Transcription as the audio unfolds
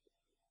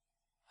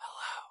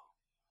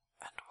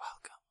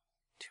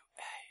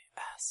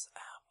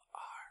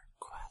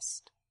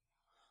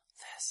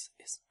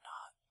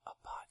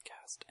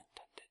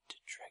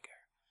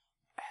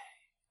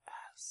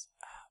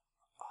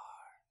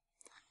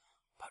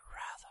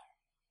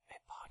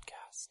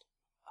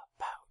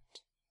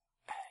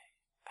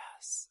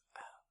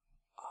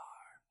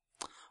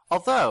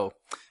Although,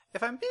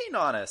 if I'm being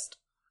honest,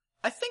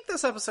 I think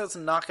this episode's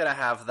not going to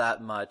have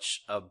that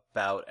much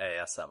about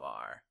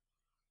ASMR.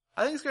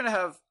 I think it's going to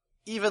have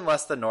even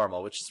less than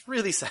normal, which is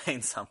really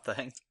saying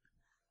something.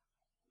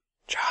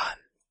 John.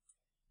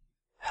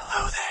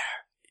 Hello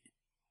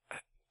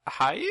there.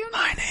 Hi, Ian?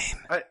 My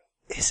name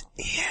is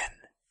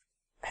Ian,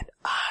 and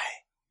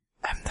I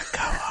am the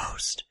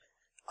co-host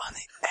on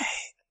the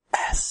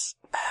ASMR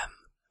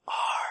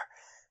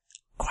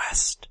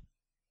Quest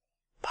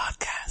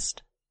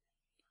podcast.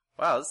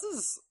 Wow,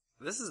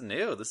 this is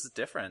new. This is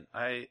different.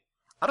 I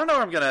don't know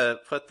where I'm gonna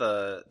put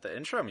the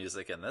intro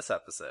music in this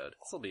episode.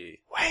 This will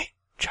be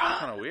John.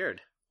 kind of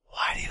weird.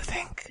 Why do you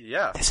think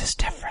Yeah. this is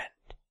different?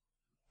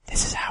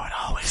 This is how it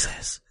always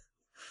is.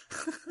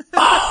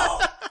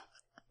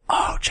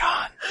 Oh,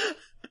 John.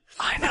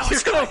 I know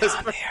what's going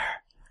on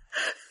here.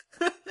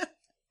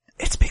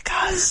 It's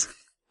because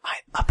I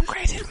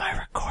upgraded my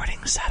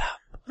recording setup.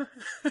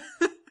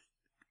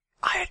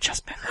 I had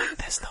just been like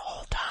this the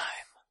whole time.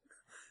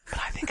 But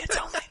I think it's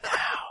only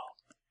now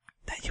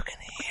that you can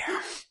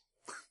hear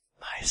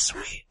my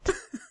sweet,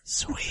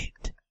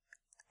 sweet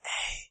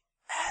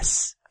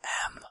ASMR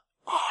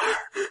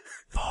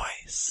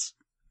voice.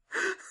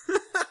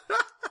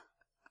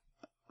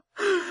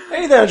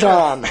 Hey there,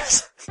 John!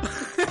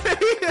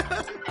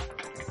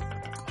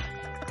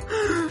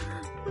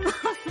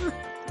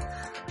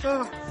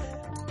 Oh,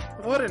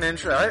 what an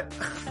intro.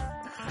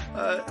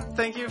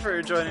 Thank you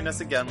for joining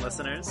us again,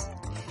 listeners.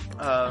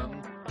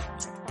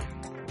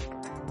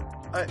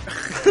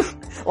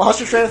 Lost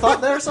your train of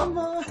thought there, John?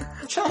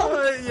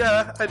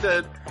 Yeah, I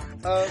did.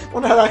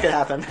 Wonder how that could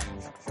happen.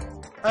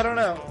 I don't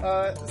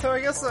know. So I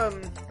guess,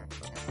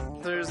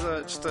 there's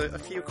just a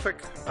few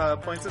quick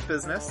points of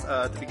business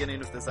at the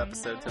beginning of this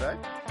episode today.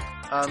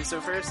 So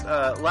first,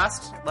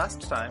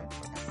 last time,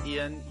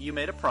 Ian, you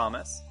made a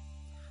promise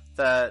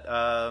that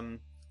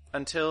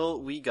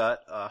until we got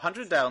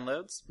 100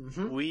 downloads,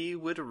 we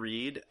would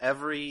read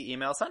every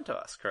email sent to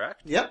us,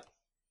 correct? Yep.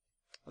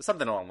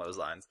 Something along those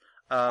lines.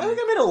 I think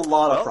I made a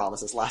lot of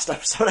promises last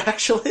episode,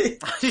 actually.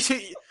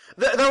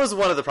 That was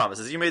one of the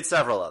promises. You made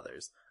several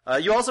others.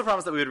 You also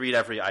promised that we would read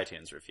every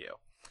iTunes review.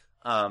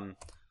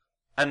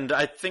 And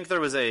I think there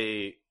was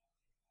a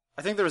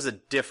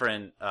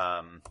different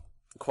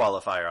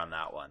qualifier on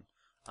that one.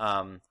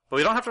 But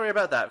we don't have to worry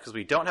about that because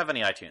we don't have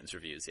any iTunes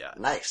reviews yet.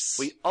 Nice.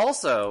 We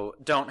also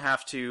don't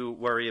have to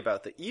worry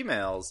about the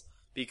emails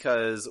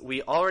because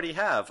we already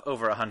have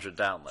over 100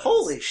 downloads.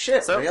 Holy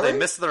shit, so really? they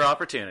missed their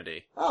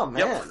opportunity. Oh,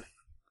 man. Yep.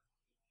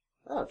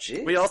 Oh,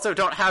 gee. We also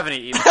don't have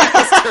any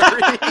emails to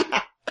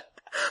read.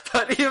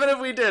 But even if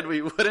we did,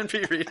 we wouldn't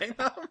be reading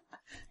them.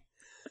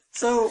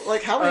 So,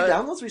 like, how many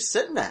downloads are we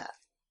sitting at?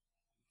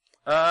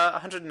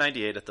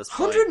 198 at this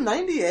point.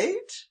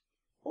 198?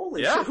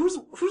 Holy Yeah. shit, who's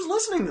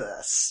listening to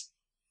this?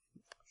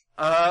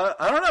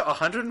 I don't know,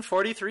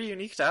 143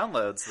 unique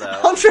downloads,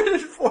 though.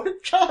 104,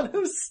 John,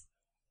 who's...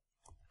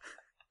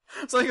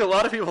 It's like a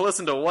lot of people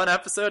listened to one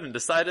episode and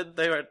decided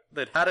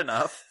they'd had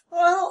enough.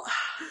 Well,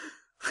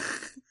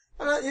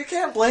 you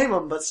can't blame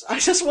them, but I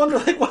just wonder,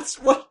 like,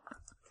 what...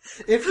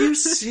 If you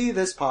see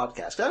this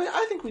podcast, I mean,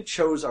 I think we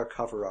chose our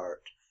cover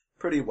art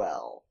pretty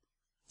well.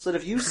 So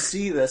that if you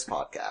see this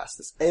podcast,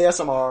 this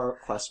ASMR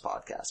Quest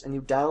podcast, and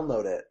you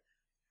download it,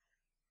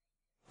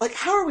 like,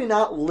 how are we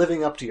not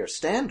living up to your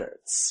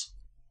standards?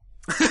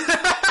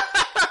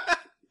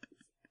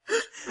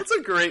 That's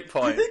a great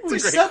point. I think we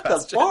it's a great set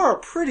question. the bar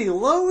pretty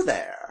low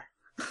there.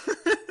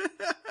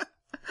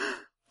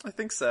 I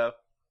think so.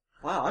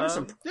 Wow,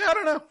 I'm yeah, I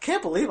don't know.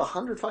 can't believe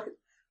 100 fucking...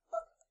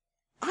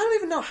 I don't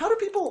even know, how do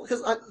people...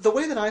 Because the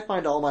way that I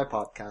find all my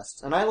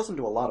podcasts, and I listen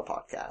to a lot of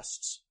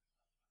podcasts,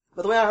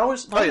 but the way I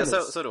always find them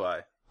is, so do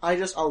I.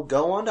 I'll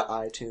go onto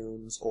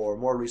iTunes, or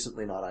more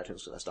recently not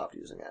iTunes because I stopped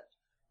using it.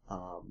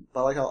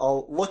 But like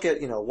I'll look at,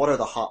 what are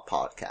the hot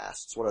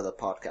podcasts? What are the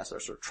podcasts that are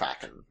sort of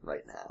tracking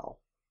right now?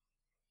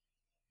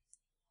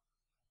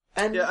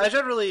 And Yeah, I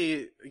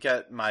generally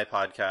get my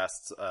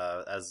podcasts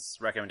as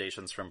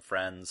recommendations from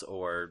friends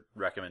or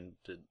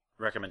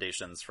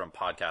recommendations from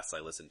podcasts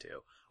I listen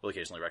to. We'll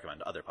occasionally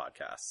recommend other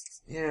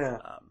podcasts. yeah.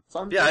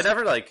 So I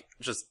never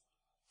just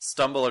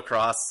stumble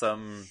across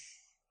some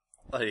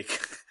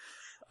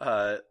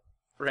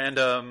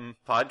random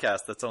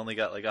podcast that's only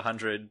got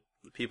 100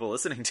 people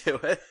listening to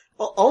it.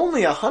 Well,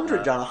 only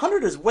 100, John.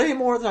 100 is way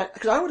more than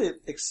because I would have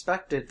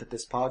expected that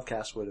this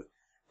podcast would have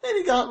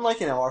maybe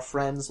gotten our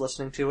friends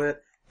listening to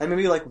it, and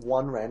maybe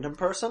one random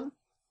person.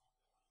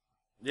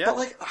 Yeah.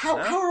 But how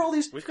are all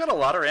these? We've got a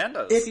lot of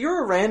randos. If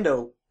you're a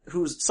rando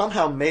who's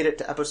somehow made it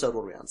to episode,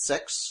 what are we on,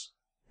 6?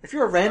 If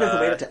you're a rando who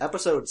made it to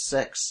episode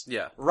 6,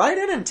 yeah, write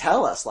in and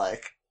tell us,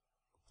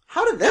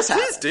 how did this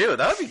happen? Please do.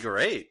 That would be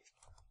great.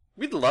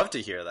 We'd love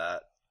to hear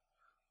that.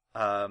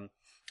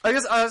 I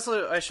guess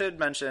honestly, I should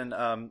mention,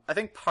 I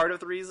think part of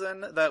the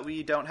reason that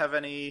we don't have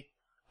any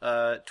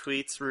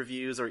tweets,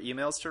 reviews, or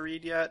emails to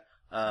read yet,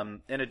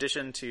 in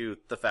addition to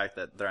the fact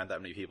that there aren't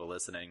that many people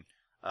listening,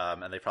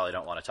 and they probably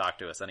don't want to talk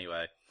to us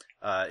anyway,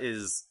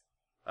 is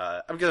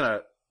I'm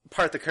gonna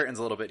part the curtains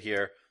a little bit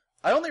here.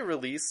 I only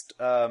released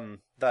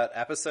that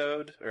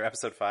episode, or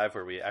episode 5,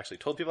 where we actually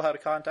told people how to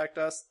contact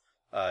us,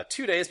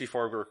 2 days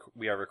before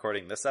we are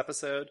recording this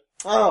episode.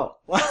 Oh.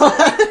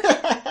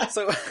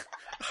 So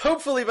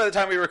hopefully by the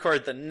time we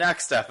record the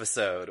next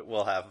episode,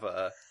 we'll have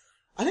I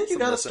think you some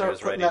gotta start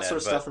listeners putting writing that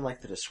sort of in, stuff in,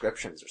 like, the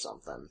descriptions or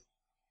something.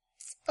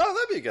 Oh,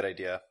 that'd be a good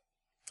idea.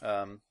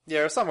 Yeah,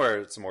 or somewhere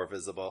it's more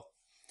visible.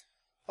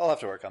 I'll have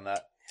to work on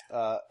that.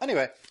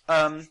 Anyway, so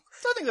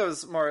I think that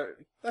was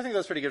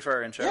pretty good for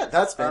our intro. Yeah,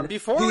 that's been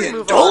before the we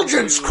move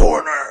Indulgence on to...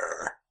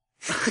 Corner!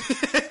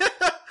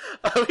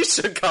 Oh, we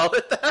should call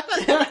it that.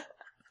 Yeah.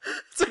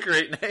 It's a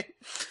great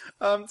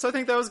name. So I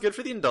think that was good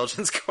for the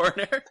Indulgence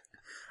Corner.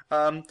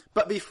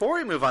 But before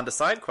we move on to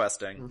side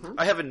questing,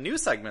 I have a new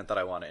segment that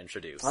I want to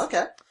introduce.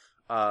 Okay.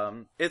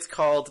 It's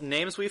called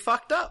Names We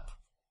Fucked Up.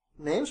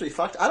 Names we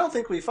fucked... I don't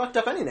think we fucked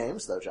up any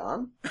names, though,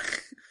 John.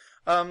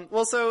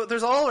 Well, so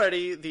there's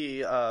already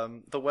the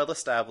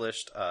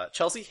well-established,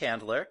 Chelsea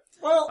Handler.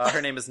 Well...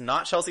 her name is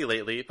not Chelsea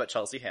Lately, but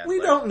Chelsea Handler.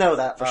 We don't know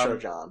that for sure,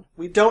 John.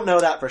 We don't know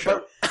that for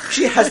sure.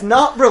 She has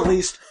not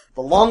released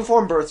the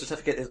long-form birth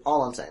certificate is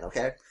all I'm saying,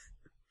 okay?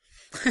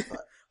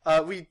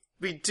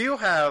 We do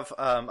have,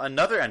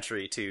 another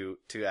entry to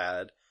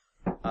add.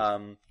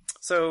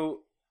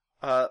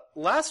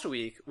 Last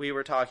week we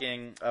were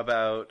talking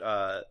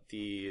about,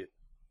 the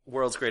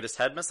world's greatest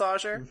head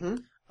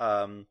massager.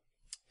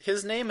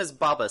 His name is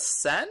Baba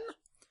Sen.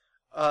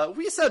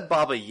 We said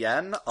Baba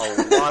Yen a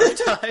lot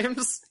of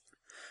times.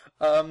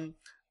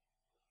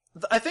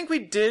 I think we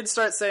did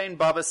start saying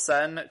Baba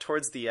Sen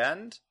towards the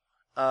end.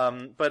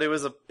 But it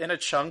was in a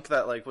chunk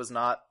that, like, was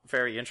not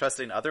very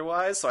interesting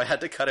otherwise, so I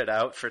had to cut it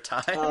out for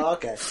time. Oh,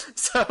 okay.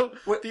 So,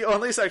 the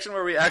only section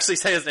where we actually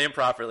say his name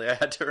properly, I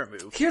had to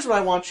remove. Here's what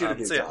I want you to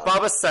do, so yeah, John.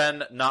 Baba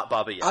Sen, not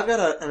Baba Yen. I've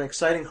got an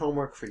exciting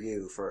homework for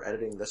you for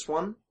editing this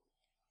one.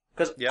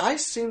 Because I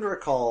seem to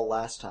recall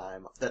last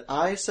time that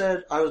I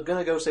said I was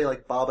gonna go say,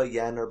 like, Baba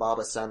Yen or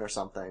Baba Sen or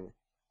something.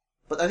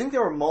 But I think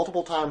there were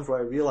multiple times where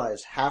I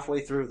realized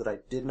halfway through that I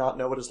did not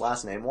know what his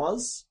last name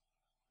was.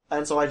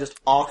 And so I just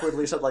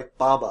awkwardly said, like,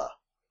 Baba.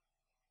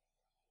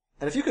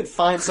 And if you could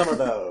find some of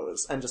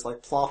those and just,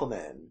 like, plop them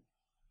in.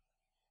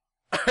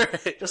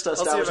 Alright, Just to I'll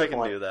see establish if I a can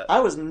point. do that. I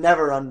was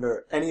never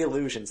under any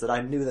illusions that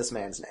I knew this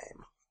man's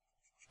name.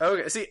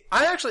 Okay, see,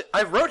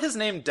 I wrote his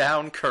name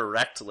down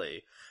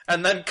correctly,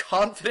 and then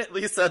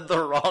confidently said the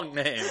wrong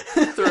name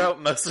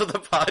throughout most of the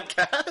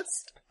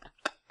podcast.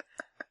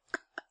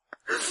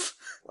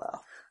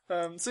 Wow.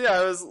 So yeah,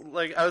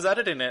 I was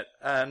editing it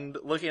and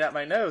looking at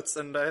my notes,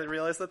 and I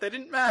realized that they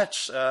didn't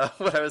match,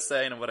 what I was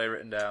saying and what I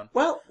written down.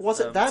 Well, was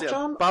it that, so yeah,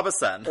 John? Baba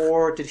Sen.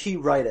 Or did he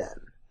write in?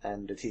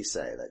 And did he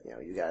say that,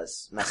 you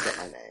guys messed up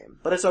my name?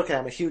 But it's okay,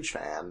 I'm a huge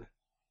fan.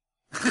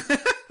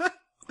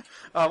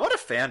 What a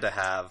fan to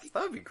have.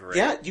 That would be great.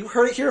 Yeah, you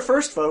heard it here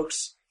first,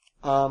 folks.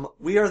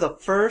 We are the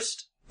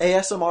first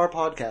ASMR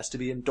podcast to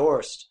be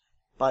endorsed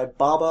by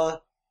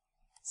Baba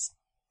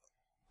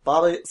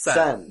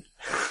Sen.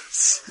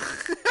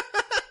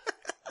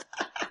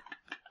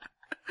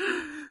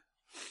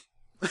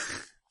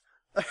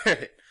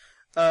 Alright.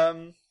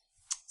 I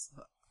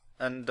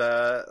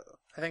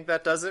think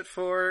that does it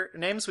for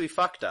names we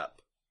fucked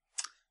up.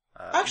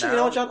 Actually, you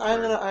know what, John?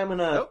 I'm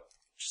gonna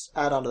just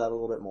add on to that a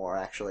little bit more,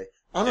 actually.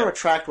 I'm gonna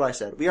retract what I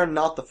said. We are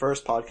not the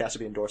first podcast to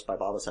be endorsed by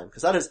Baba Sen,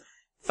 because that is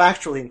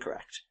factually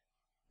incorrect.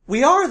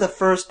 We are the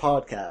first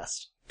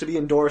podcast to be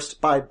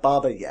endorsed by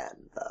Baba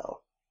Yen,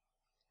 though.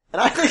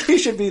 And I think he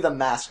should be the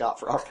mascot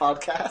for our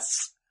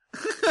podcast.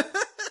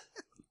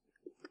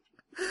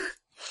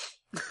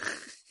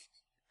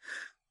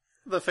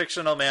 The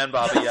fictional man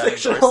Baba Yen.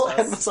 Fictional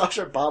head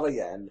massager Baba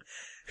Yen.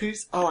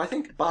 I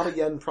think Baba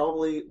Yen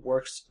probably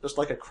works just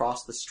like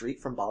across the street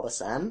from Baba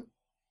Sen.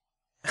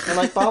 And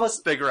like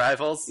Baba's... Big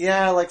rivals.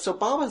 Yeah, so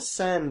Baba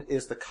Sen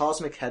is the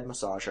cosmic head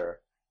massager.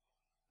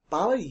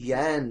 Baba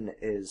Yen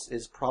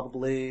is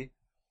probably,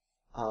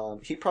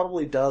 he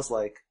probably does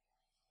like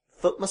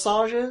foot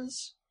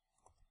massages.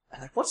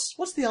 And like,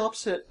 what's the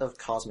opposite of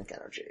cosmic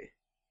energy?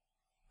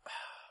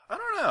 I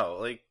don't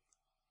know,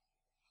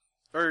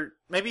 or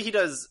maybe he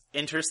does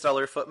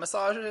interstellar foot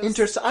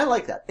massages? I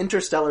like that.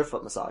 Interstellar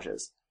foot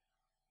massages.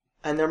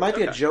 And there might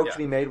be a joke to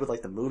be made with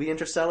like the movie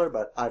Interstellar,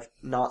 but I've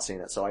not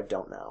seen it, so I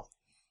don't know.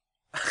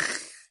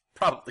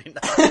 Probably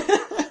not.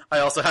 I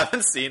also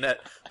haven't seen it,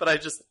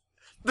 but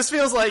this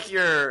feels like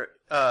your,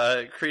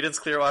 Creedence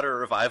Clearwater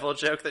Revival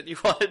joke that you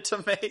wanted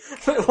to make.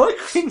 What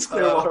Creedence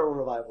Clearwater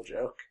Revival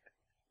joke?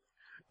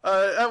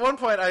 At one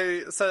point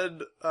I said,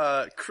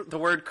 the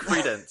word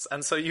credence,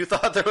 and so you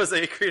thought there was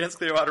a Creedence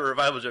Clearwater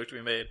Revival joke to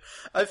be made.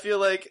 I feel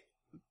like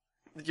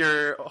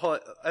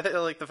I think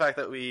like the fact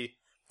that we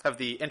have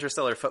the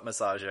interstellar foot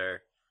massager,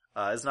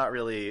 is not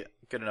really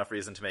good enough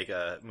reason to make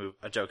a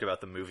joke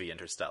about the movie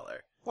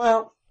Interstellar.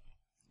 Well,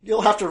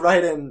 you'll have to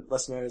write in,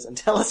 listeners, and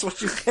tell us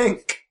what you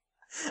think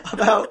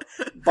about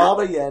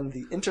Baba Yen,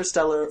 the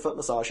interstellar foot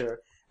massager.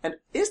 And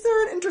is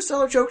there an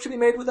interstellar joke to be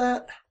made with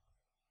that?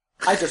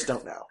 I just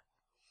don't know.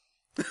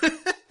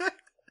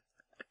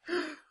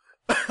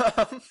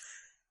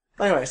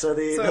 Anyway, so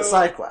the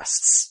side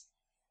quests.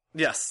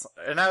 Yes,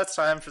 and now it's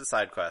time for the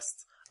side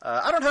quests.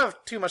 I don't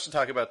have too much to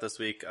talk about this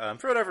week.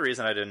 For whatever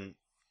reason, I didn't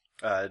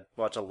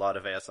watch a lot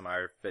of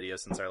ASMR videos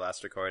since our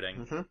last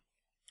recording.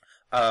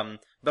 Mm-hmm.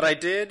 But I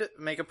did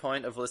make a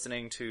point of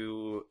listening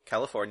to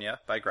California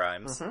by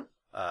Grimes,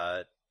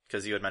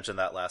 because you had mentioned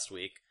that last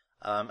week.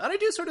 And I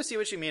do sort of see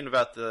what you mean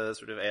about the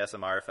sort of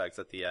ASMR effects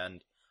at the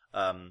end.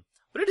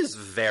 But it is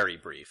very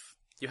brief.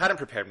 You hadn't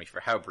prepared me for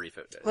how brief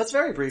it is. Well, it's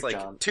very brief, it's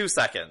like John. 2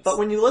 seconds. But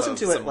when you listen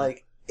to it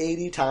like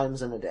 80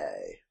 times in a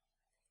day,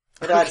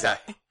 it adds up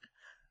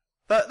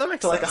That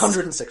makes to sense. like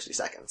 160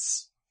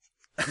 seconds.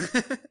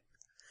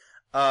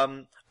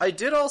 I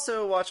did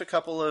also watch a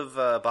couple of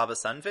Baba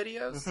Sun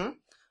videos.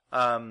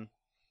 Mm-hmm.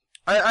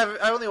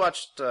 I only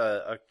watched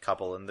a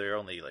couple, and they're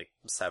only like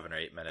 7 or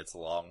 8 minutes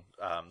long.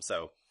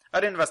 So I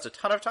didn't invest a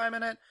ton of time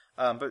in it.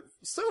 But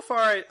so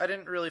far, I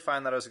didn't really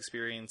find that I was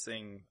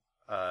experiencing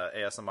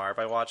ASMR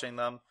by watching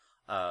them.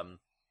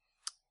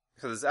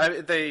 Because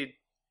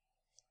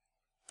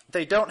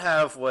they don't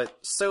have what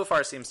so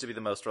far seems to be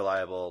the most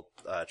reliable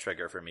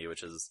trigger for me,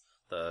 which is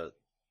the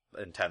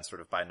intense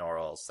sort of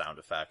binaural sound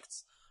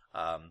effects.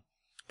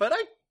 But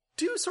I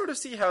do sort of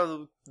see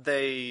how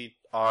they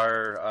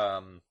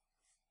are,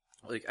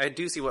 I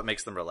do see what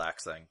makes them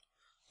relaxing.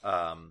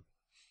 And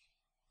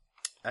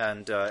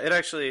it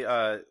actually,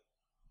 I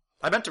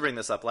meant to bring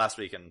this up last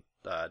week and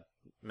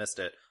missed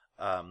it.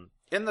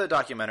 In the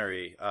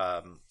documentary,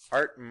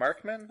 Art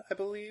Markman, I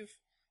believe,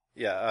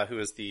 who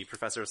is the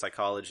professor of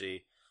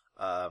psychology,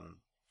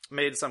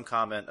 made some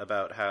comment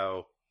about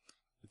how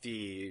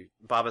the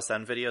Baba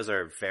Sen videos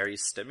are very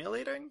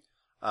stimulating,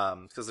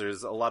 because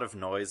there's a lot of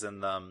noise in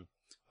them.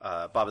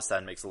 Baba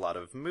Sen makes a lot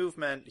of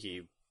movement,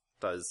 he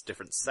does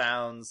different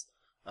sounds,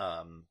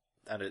 and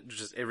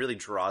it really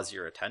draws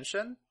your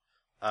attention.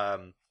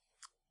 And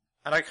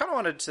I kind of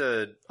wanted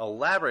to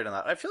elaborate on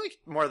that. I feel like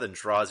more than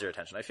draws your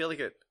attention, I feel like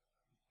it,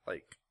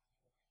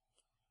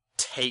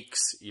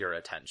 takes your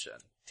attention.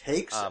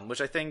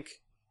 Which I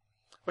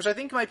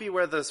think might be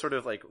where the sort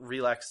of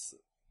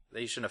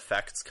relaxation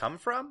effects come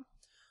from.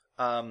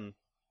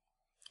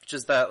 Which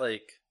is that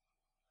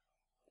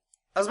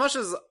as much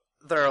as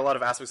there are a lot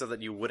of aspects of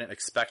that you wouldn't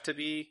expect to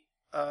be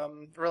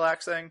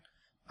relaxing,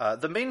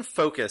 the main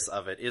focus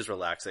of it is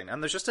relaxing,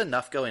 and there's just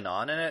enough going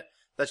on in it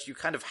that you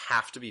kind of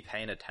have to be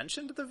paying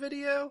attention to the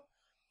video.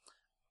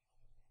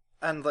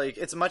 And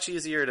it's much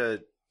easier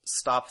to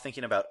stop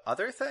thinking about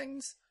other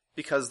things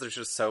because there's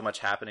just so much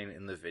happening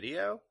in the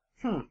video.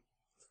 So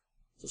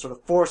it sort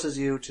of forces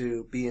you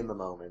to be in the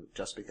moment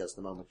just because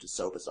the moment is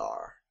so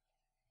bizarre.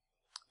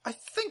 I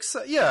think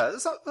so, yeah,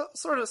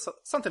 sort of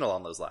something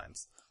along those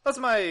lines. That's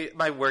my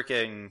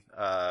working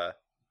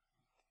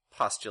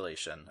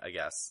postulation, I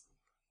guess.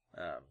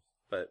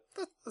 But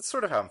that's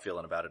sort of how I'm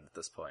feeling about it at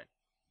this point.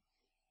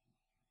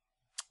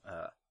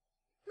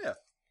 Yeah.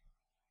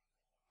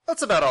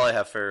 That's about all I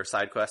have for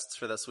side quests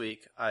for this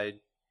week. I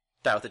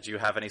doubt that you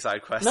have any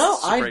side quests. No,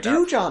 I right do,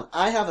 now. John.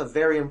 I have a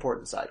very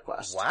important side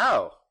quest.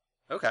 Wow.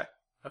 Okay.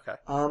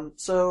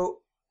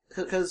 So,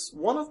 because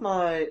one of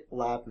my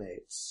lab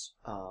mates,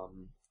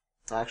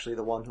 actually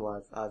the one who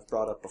I've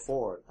brought up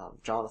before,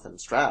 Jonathan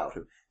Stroud,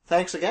 who,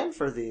 thanks again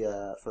for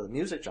the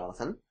music,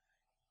 Jonathan.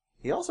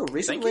 He also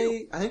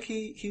recently, I think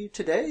he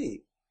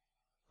today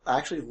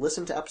actually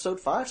listened to episode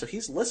 5, so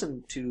he's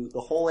listened to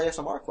the whole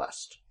ASMR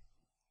quest.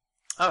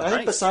 Oh, and I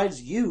think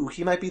besides you,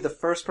 he might be the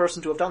first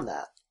person to have done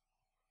that.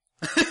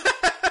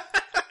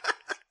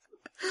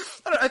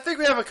 I think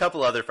we have a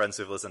couple other friends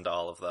who've listened to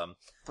all of them.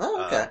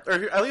 Oh, okay.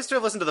 Or at least who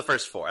have listened to the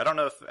first 4. I don't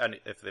know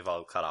if they've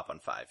all caught up on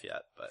 5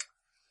 yet, but...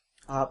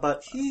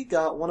 But he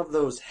got one of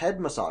those head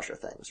massager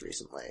things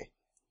recently.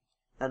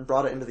 And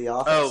brought it into the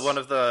office. Oh, one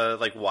of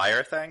the,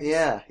 wire things?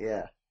 Yeah.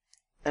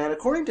 And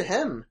according to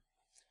him,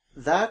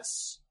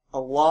 that's a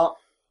lot,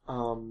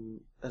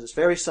 it's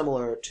very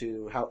similar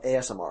to how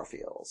ASMR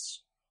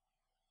feels.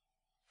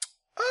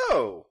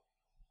 Oh!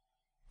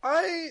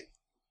 I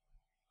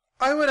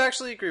would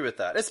actually agree with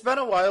that. It's been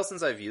a while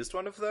since I've used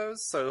one of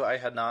those, so I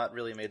had not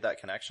really made that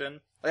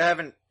connection. I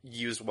haven't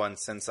used one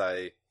since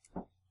I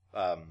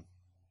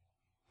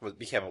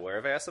became aware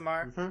of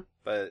ASMR,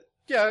 but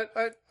yeah,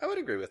 I would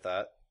agree with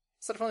that.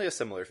 It's definitely a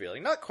similar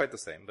feeling. Not quite the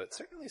same, but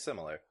certainly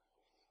similar.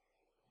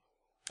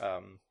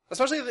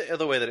 Especially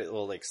the way that it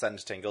will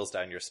send tingles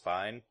down your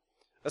spine.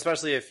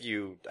 Especially if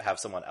you have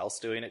someone else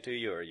doing it to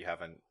you, or you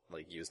haven't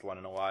used one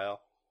in a while.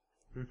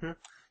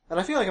 And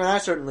I feel I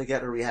certainly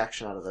get a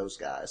reaction out of those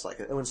guys.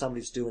 When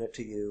somebody's doing it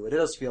to you, it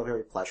does feel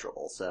very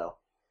pleasurable, so.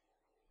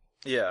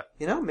 Yeah.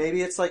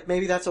 Maybe it's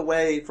maybe that's a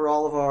way for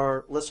all of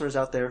our listeners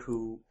out there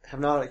who have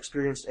not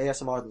experienced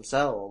ASMR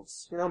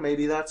themselves.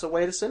 Maybe that's a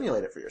way to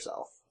simulate it for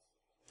yourself.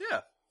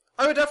 Yeah.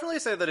 I would definitely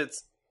say that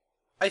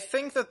I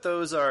think that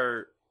those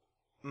are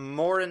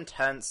more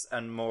intense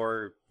and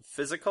more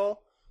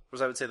physical,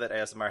 whereas I would say that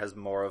ASMR has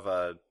more of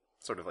a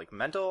sort of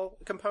mental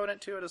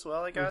component to it as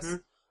well, I guess.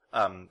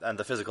 And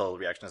the physical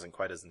reaction isn't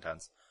quite as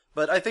intense.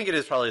 But I think it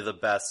is probably the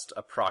best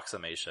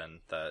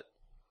approximation that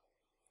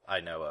I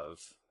know of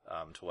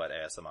to what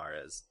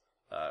ASMR is.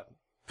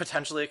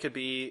 Potentially it could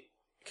be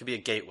a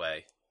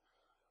gateway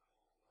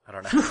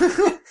I don't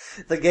know.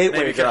 The gateway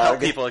Maybe we can drug. help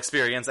people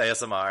experience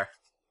ASMR.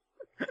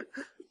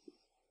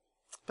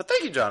 But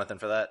thank you, Jonathan,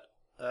 for that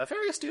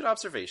very astute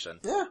observation.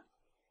 Yeah.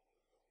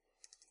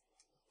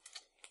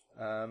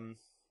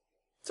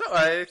 So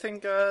I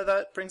think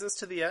that brings us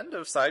to the end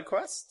of side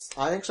quests.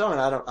 I think so,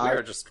 and We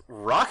are just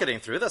rocketing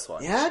through this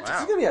one. Yeah, it's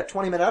going to be a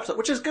 20-minute episode,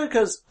 which is good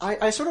because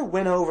I sort of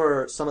went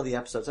over some of the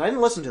episodes. And I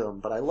didn't listen to them,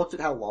 but I looked at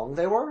how long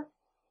they were.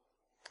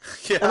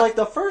 Yeah. And, like,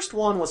 the first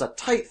one was a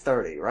tight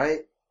 30,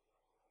 right?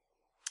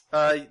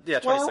 Yeah,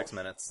 26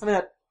 minutes. I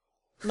mean,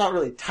 not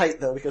really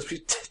tight, though, because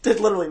we did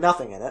literally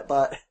nothing in it,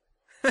 but...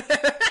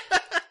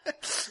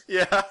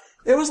 Yeah.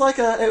 It was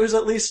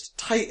at least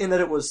tight in that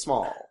it was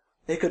small.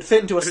 It could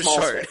fit into a small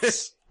short.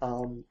 space.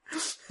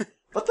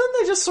 But then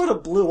they just sort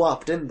of blew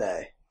up, didn't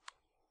they?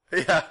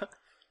 Yeah.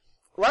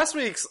 Last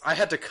week's, I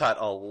had to cut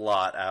a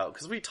lot out,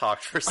 because we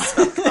talked for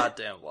so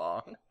goddamn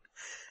long.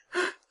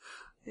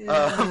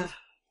 Yeah.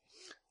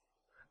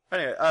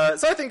 Anyway,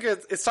 so I think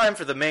it's time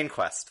for the main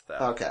quest,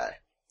 though. Okay.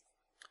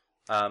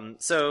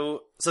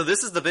 So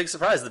this is the big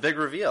surprise, the big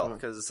reveal,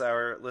 because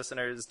our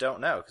listeners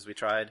don't know, because we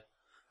tried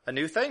a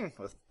new thing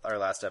with our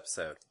last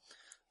episode.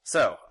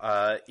 So,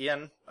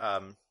 Ian,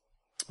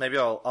 maybe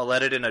I'll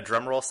let it in a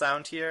drum roll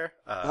sound here.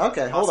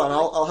 Okay, hold on,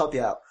 I'll help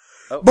you out.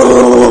 Oh.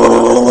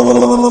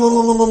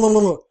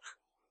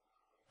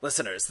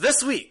 Listeners,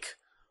 this week,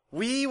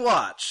 we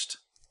watched...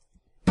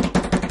 Shit,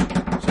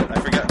 I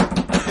forgot.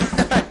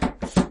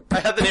 I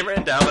had the name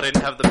written down, but I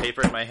didn't have the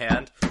paper in my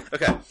hand.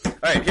 Okay,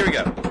 alright, here we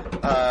go.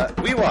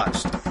 We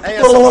watched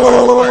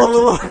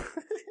ASMR...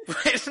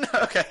 Wait, no,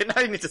 okay,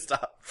 now you need to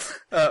stop.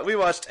 We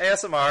watched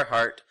ASMR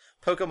Heart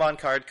Pokemon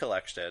Card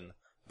Collection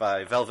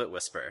by Velvet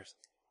Whisper.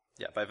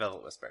 Yeah, by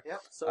Velvet Whisper.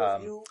 Yep,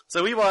 so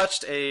So we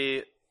watched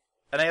an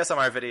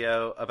ASMR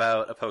video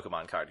about a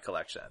Pokemon card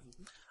collection.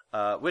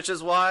 Which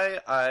is why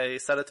I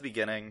said at the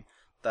beginning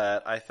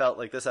that I felt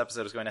like this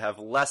episode was going to have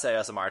less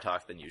ASMR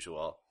talk than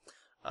usual.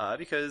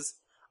 Because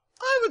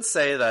I would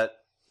say that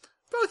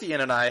both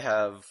Ian and I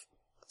have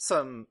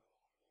some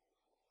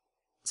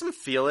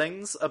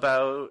feelings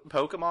about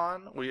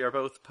Pokemon. We are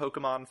both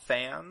Pokemon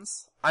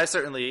fans. I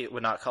certainly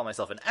would not call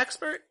myself an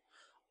expert,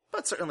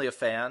 but certainly a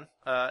fan.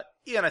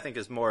 Ian, I think,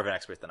 is more of an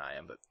expert than I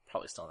am, but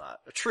probably still not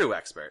a true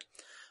expert.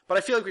 But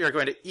I feel like we are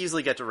going to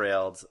easily get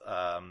derailed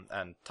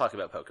and talk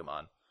about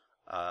Pokemon.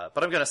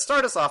 But I'm going to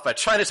start us off by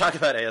trying to talk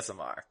about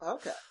ASMR.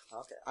 Okay.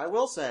 I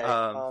will say,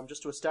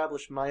 just to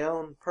establish my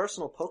own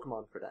personal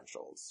Pokemon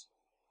credentials.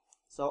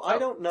 So I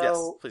don't know... Yes,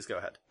 please go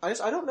ahead. I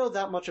don't know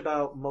that much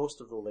about most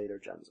of the later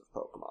gens of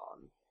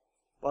Pokemon.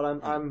 But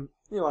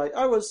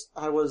I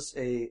was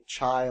a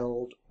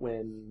child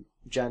when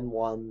Gen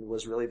 1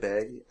 was really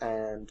big,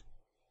 and...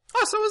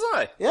 Oh, so was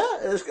I!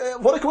 Yeah,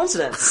 what a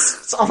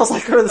coincidence. It's almost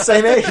like we're the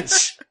same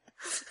age.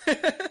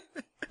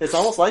 It's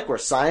almost like we're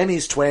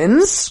Siamese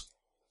twins.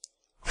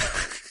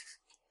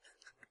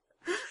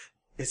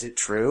 Is it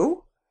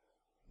true?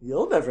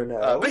 You'll never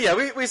know. But yeah,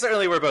 we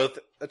certainly were both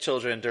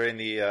children during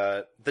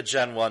the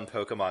Gen 1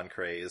 Pokemon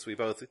craze. We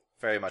both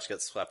very much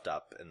get swept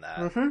up in that.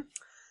 Mm-hmm.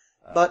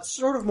 But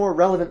sort of more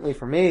relevantly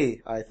for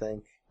me, I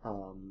think,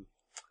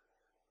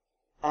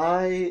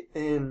 I,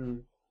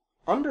 in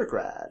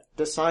undergrad,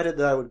 decided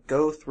that I would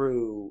go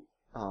through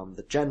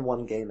the Gen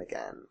 1 game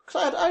again.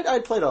 Because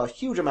I'd played a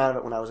huge amount of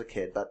it when I was a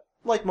kid, but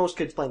like most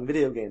kids playing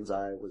video games,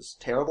 I was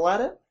terrible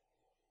at it.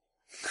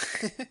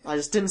 I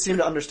just didn't seem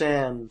to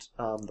understand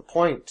the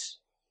point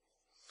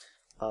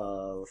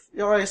of...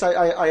 I guess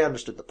I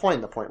understood the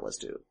point. The point was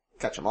to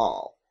catch them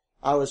all.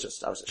 I was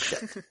just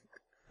shit.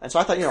 And so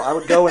I thought, I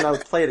would go and I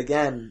would play it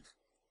again.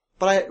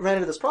 But I ran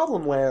into this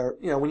problem where,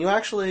 when you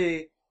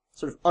actually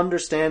sort of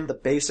understand the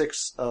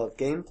basics of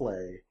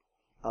gameplay,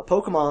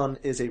 Pokemon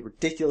is a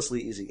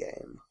ridiculously easy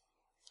game.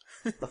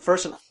 The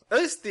first one... At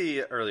least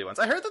the early ones.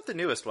 I heard that the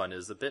newest one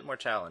is a bit more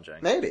challenging.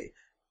 Maybe.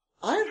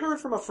 I had heard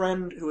from a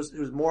friend who was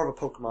more of a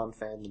Pokemon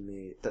fan than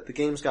me that the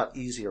games got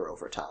easier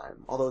over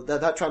time. Although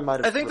that trend might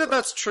have... I think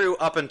that's true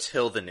up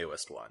until the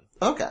newest one.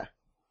 Okay.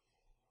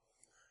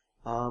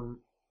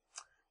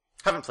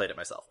 Haven't played it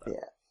myself, though.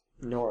 Yeah,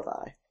 nor have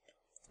I.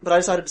 But I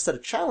decided to set a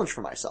challenge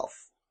for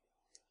myself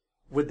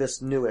with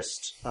this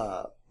newest,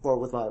 or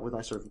with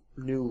my sort of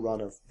new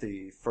run of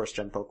the first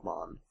gen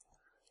Pokemon,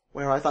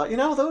 where I thought,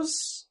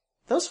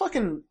 those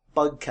fucking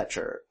bug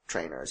catcher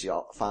trainers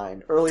y'all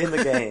find early in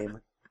the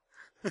game,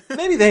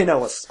 maybe they know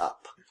what's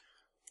up.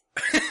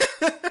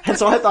 And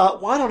so I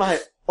thought, why don't I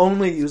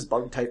only use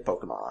bug type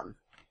Pokemon?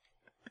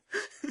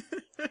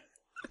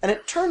 And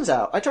it turns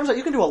out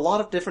you can do a lot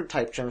of different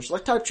type challenges.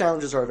 Like, type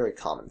challenges are a very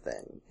common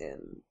thing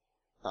in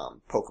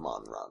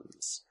Pokemon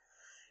runs.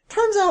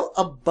 Turns out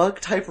a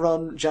bug type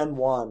run Gen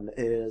 1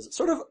 is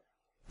sort of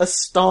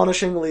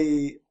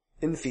astonishingly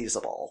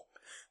infeasible.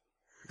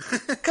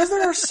 Because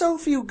there are so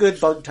few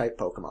good bug type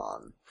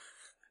Pokemon.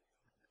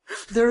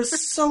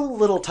 There's so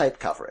little type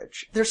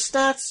coverage. Their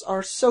stats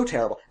are so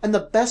terrible. And the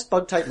best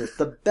bug type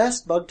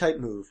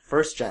move,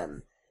 first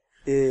gen,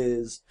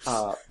 is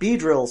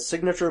Beedrill's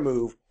signature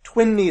move,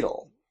 Twin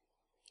Needle.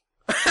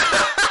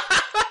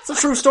 It's It's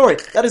a true story.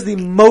 That is the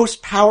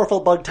most powerful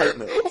bug-type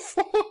move.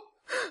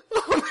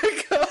 Oh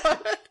my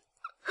god!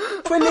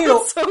 Twin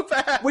Needle, So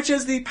bad! which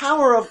is the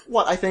power of,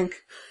 what, I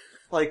think,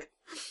 like,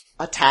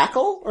 a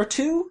tackle or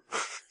two?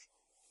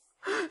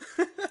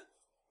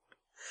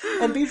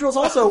 And Beedrill's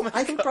also,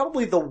 I think,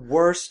 probably the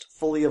worst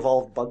fully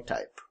evolved bug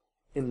type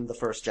in the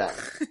first gen.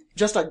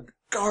 Just a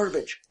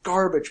garbage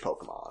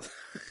Pokemon.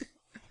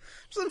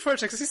 Which is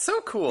unfortunate, because he's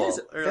so cool. He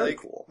is very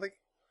cool. Like,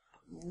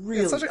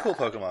 Really it's such a cool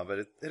bad. Pokemon, but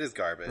it is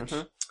garbage.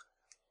 Mhm.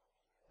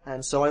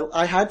 And so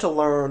I had to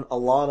learn a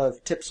lot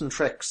of tips and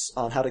tricks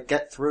on how to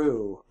get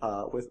through,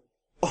 with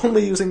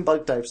only using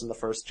bug types in the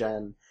first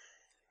gen.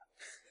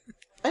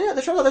 And yeah,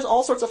 there's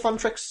all sorts of fun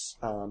tricks,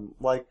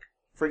 like,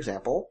 for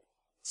example,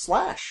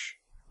 Slash.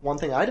 One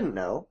thing I didn't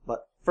know,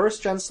 but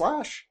first gen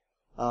Slash,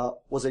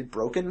 was a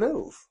broken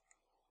move.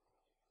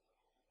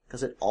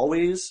 Because it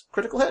always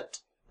critical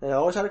hit. It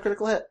always had a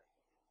critical hit.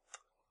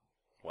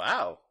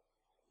 Wow.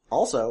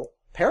 Also,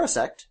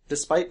 Parasect,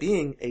 despite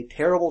being a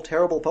terrible,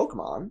 terrible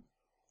Pokemon,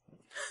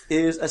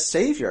 is a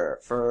savior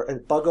for a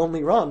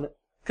bug-only run,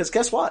 because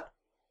guess what?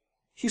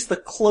 He's the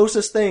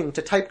closest thing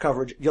to type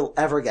coverage you'll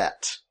ever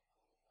get.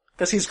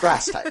 Because he's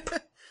grass type.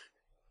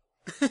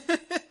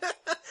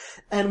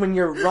 And when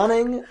you're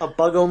running a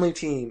bug-only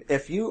team,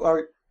 if you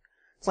are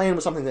playing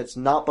with something that's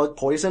not bug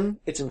poison,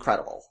 it's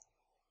incredible.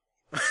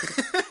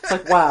 It's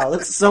like, wow,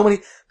 that's so many...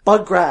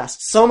 Bug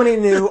grass, so many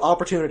new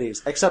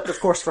opportunities, except of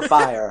course for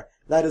fire.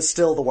 That is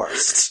still the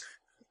worst.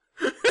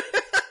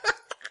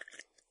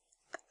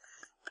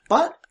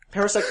 But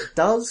Parasect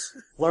does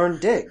learn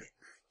Dig,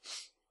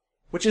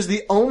 which is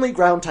the only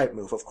ground type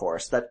move, of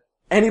course, that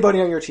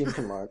anybody on your team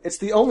can learn. It's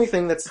the only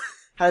thing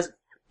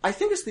I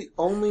think it's the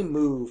only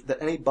move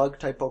that any bug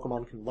type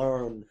Pokemon can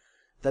learn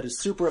that is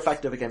super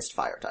effective against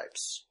fire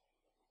types.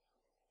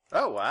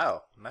 Oh,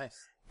 wow. Nice.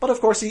 But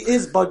of course he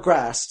is bug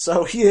grass,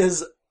 so he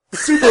is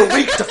super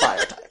weak to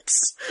fire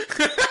types.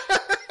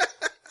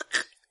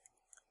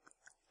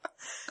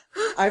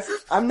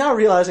 I'm now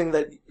realizing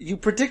that you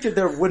predicted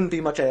there wouldn't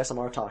be much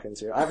ASMR talking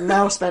here. I've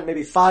now spent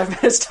maybe 5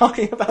 minutes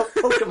talking about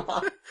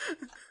Pokemon.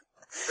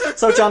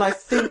 So, John, I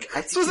think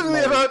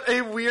Specifically about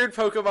a weird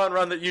Pokemon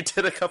run that you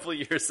did a couple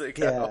years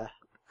ago.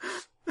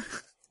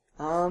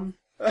 Yeah.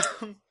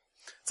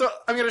 So,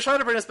 I'm gonna try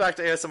to bring us back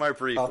to ASMR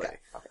briefly. Okay.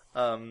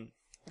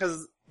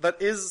 Because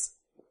that is,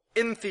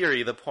 in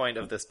theory, the point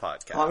of this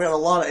podcast. We have a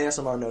lot of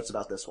ASMR notes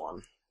about this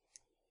one.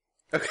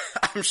 Okay,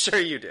 I'm sure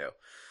you do.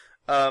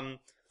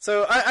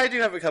 So I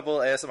do have a couple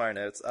ASMR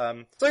notes.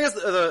 So I guess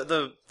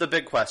the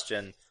big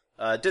question,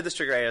 did this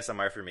trigger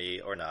ASMR for me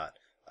or not?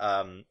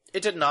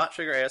 It did not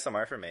trigger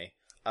ASMR for me.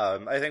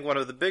 I think one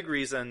of the big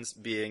reasons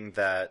being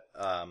that,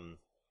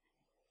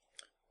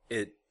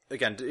 it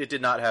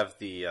did not have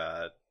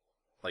the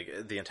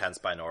intense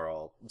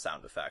binaural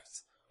sound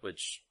effects,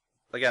 which,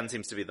 again,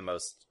 seems to be the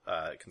most,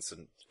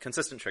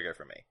 consistent trigger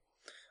for me.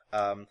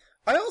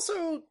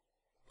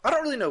 I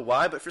don't really know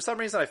why, but for some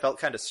reason I felt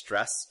kind of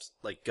stressed,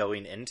 like,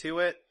 going into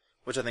it,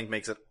 which I think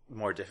makes it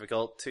more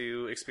difficult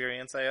to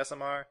experience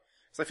ASMR.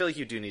 Because I feel like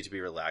you do need to be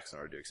relaxed in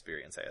order to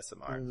experience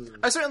ASMR.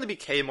 I certainly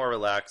became more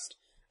relaxed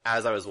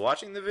as I was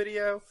watching the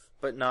video,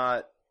 but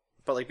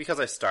because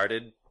I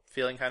started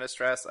feeling kind of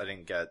stressed, I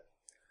didn't get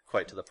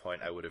quite to the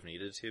point I would have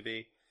needed to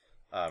be,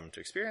 to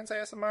experience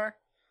ASMR.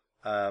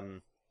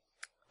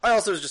 I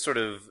also was just sort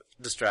of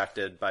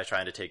distracted by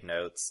trying to take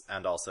notes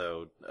and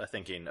also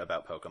thinking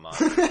about Pokemon.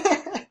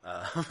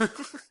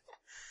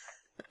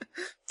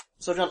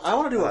 So, John, I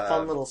want to do a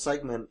fun little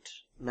segment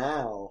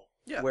now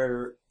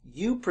where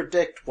you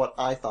predict what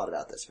I thought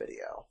about this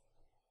video.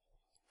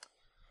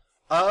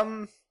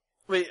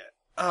 Wait,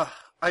 I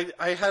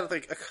had,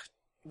 like,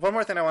 one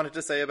more thing I wanted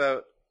to say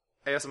about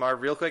ASMR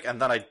real quick,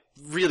 and then I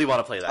really want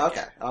to play that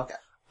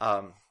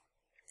game.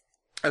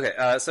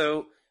 Okay,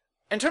 so...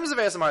 In terms of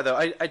ASMR, though,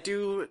 I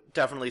do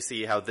definitely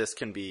see how this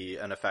can be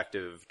an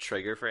effective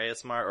trigger for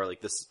ASMR, or,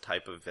 like, this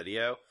type of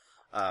video.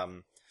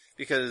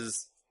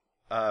 Because,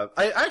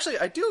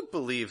 I do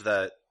believe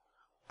that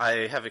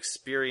I have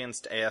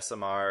experienced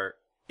ASMR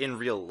in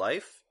real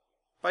life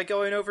by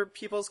going over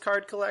people's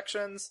card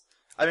collections.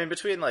 I mean,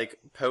 between, like,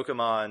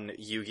 Pokemon,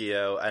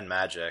 Yu-Gi-Oh!, and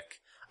Magic,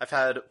 I've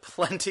had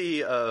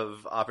plenty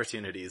of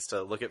opportunities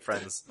to look at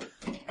friends'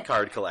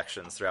 card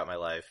collections throughout my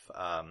life.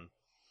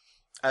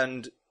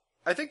 And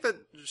I think that,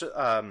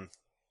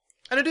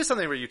 and it is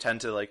something where you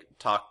tend to, like,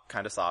 talk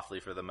kind of softly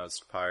for the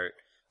most part.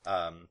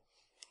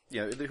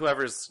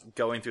 Whoever's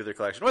going through their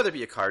collection, whether it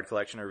be a card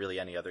collection or really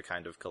any other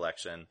kind of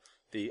collection,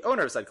 the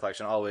owner of said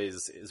collection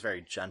always is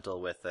very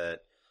gentle with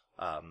it,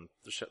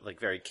 like,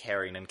 very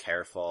caring and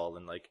careful,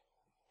 and, like,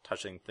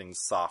 touching things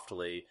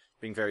softly,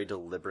 being very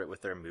deliberate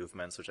with their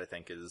movements, which I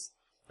think is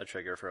a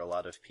trigger for a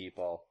lot of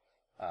people.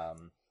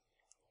 And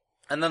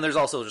then there's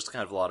also just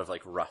kind of a lot of,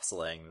 like,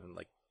 rustling and,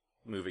 like,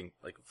 moving,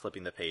 like,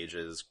 flipping the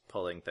pages,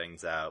 pulling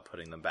things out,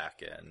 putting them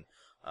back in.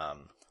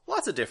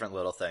 Lots of different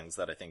little things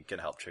that I think can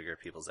help trigger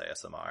people's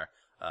ASMR.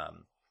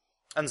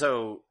 And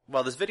so,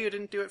 while this video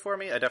didn't do it for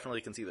me, I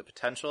definitely can see the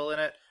potential in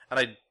it, and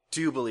I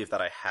do believe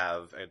that I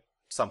have a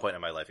some point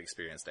in my life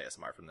experienced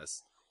ASMR from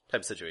this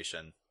type of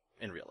situation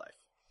in real life.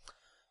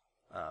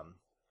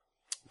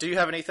 Do you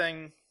have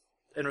anything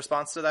in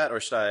response to that, or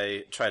should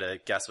I try to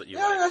guess what you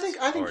liked?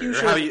 I think you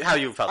should. How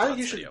you felt I about think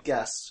you this should video.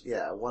 guess,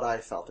 what I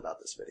felt about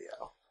this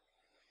video.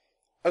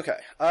 Okay.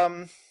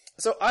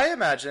 So I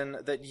imagine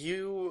that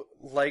you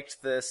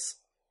liked this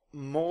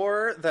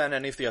more than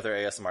any of the other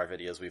ASMR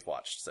videos we've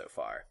watched so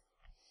far.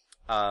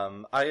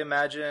 I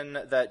imagine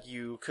that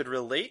you could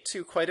relate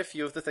to quite a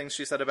few of the things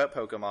she said about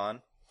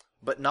Pokemon,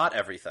 but not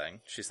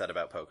everything she said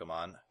about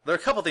Pokemon. There are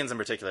a couple things in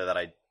particular that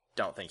I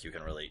don't think you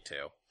can relate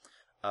to.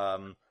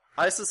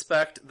 I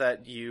suspect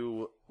that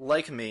you,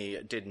 like me,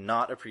 did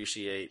not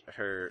appreciate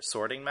her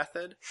sorting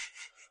method.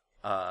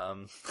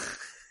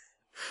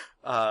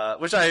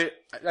 Which I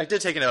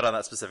did take a note on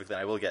that specifically,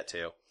 and I will get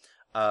to.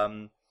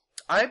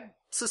 I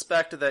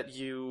suspect that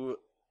you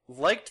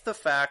liked the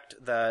fact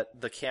that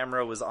the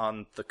camera was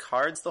on the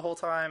cards the whole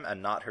time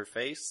and not her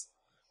face,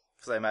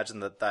 because I imagine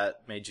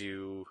that made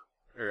you,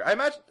 or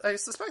I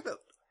suspect that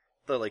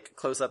the like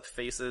close-up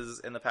faces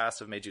in the past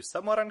have made you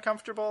somewhat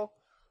uncomfortable.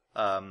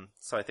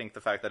 So I think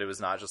the fact that it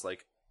was not just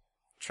like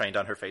trained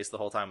on her face the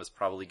whole time was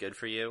probably good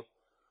for you.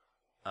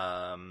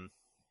 I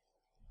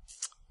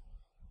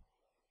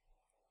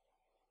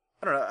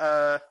don't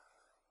know.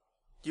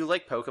 You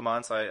like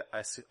Pokemon, so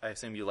I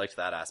assume you liked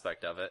that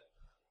aspect of it.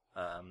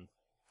 I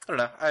don't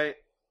know. I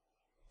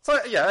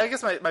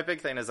guess my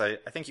big thing is I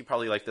think you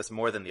probably like this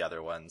more than the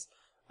other ones.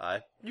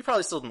 You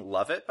probably still didn't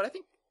love it, but I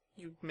think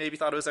you maybe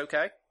thought it was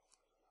okay.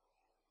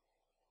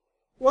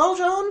 Well,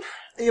 John,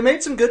 you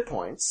made some good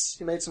points.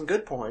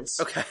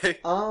 Okay.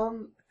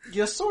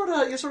 You sort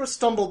of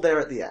stumbled there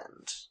at the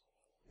end,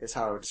 is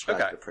how I would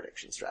describe your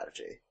prediction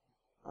strategy.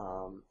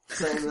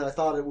 Saying that I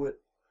thought it would,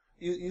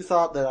 you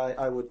thought that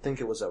I would think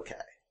it was okay.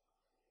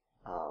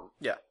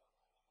 Yeah.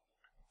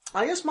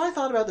 I guess my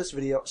thought about this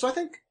video, so I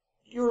think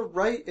you're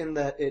right in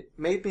that it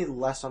made me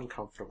less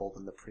uncomfortable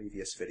than the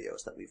previous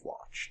videos that we've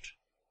watched.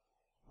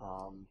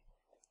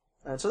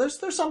 And so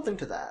there's something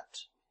to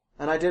that.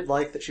 And I did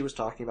like that she was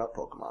talking about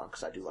Pokemon,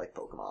 because I do like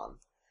Pokemon.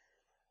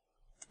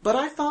 But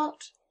I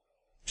thought,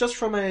 just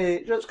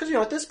because,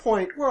 at this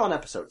point, we're on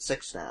episode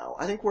 6 now.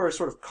 I think we're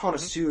sort of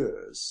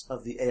connoisseurs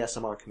of the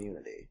ASMR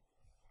community.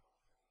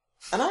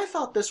 And I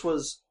thought this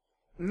was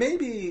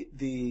maybe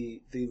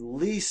the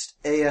least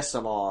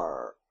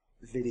ASMR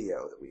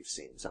video that we've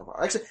seen so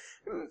far.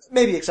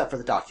 Maybe except for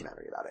the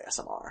documentary about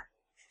ASMR.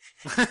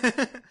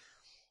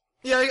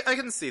 Yeah, I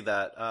can see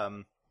that.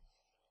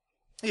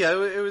 Yeah,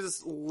 it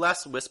was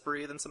less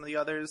whispery than some of the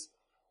others.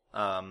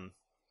 And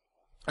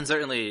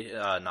certainly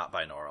not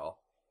binaural.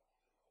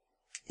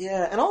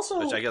 Yeah, and also,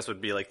 which I guess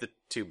would be like the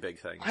two big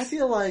things. I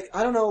feel like,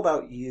 I don't know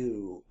about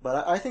you,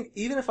 but I think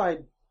even if I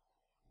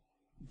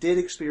did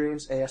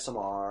experience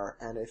ASMR,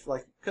 and if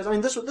because I mean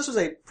this was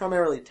a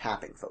primarily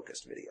tapping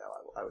focused video,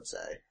 I would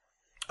say.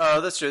 Oh,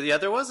 that's true. Yeah,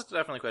 there was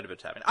definitely quite a bit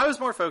of tapping. I was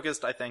more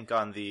focused, I think,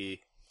 on the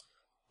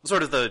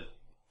sort of the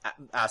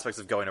aspects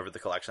of going over the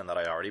collection that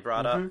I already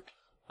brought up.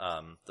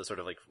 The sort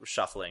of like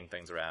shuffling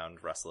things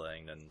around,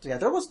 rustling, and yeah,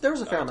 there was a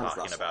fair amount of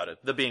talking rustling about it.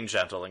 The being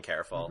gentle and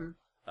careful,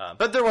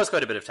 but there was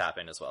quite a bit of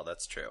tapping as well.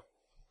 That's true.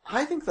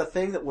 I think the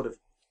thing that would have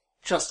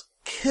just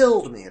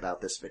killed me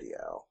about this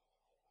video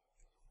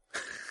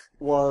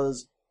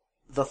was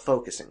the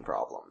focusing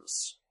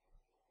problems.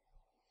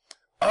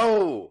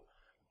 Oh,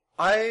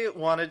 I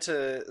wanted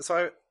to.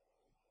 So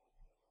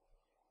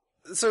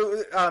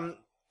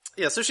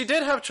she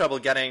did have trouble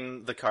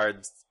getting the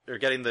cards, or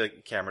getting the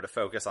camera to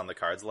focus on the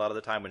cards a lot of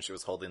the time when she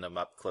was holding them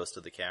up close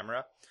to the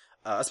camera.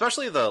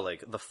 Especially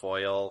the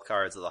foil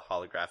cards or the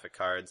holographic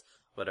cards,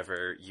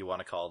 whatever you want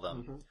to call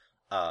them.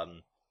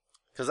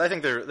 Because I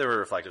think they were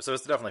reflective, so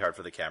it's definitely hard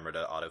for the camera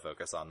to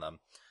autofocus on them.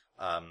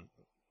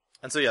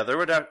 And so yeah, there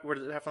were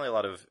definitely a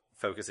lot of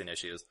focusing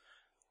issues.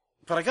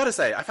 But I gotta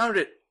say, I found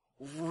it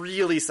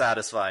really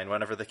satisfying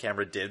whenever the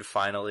camera did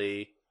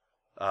finally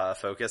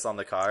focus on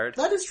the card.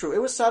 That is true.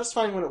 It was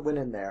satisfying when it went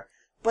in there.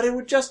 But it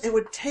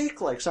would take,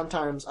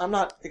 sometimes, I'm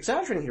not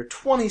exaggerating here,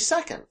 20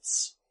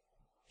 seconds.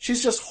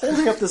 She's just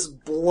holding up this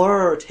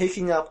blur,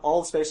 taking up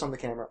all the space on the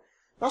camera.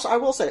 Also, I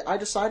will say, I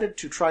decided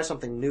to try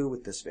something new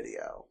with this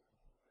video.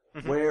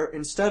 Where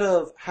instead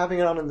of having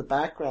it on in the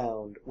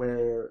background,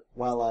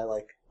 while I,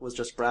 was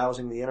just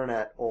browsing the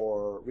internet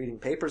or reading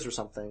papers or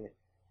something,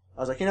 I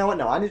was like, you know what,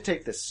 no, I need to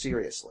take this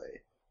seriously.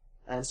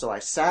 And so I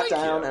sat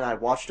down and I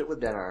watched it with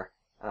dinner,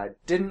 and I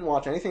didn't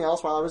watch anything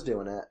else while I was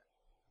doing it.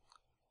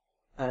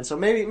 And so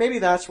maybe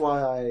that's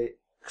why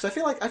because I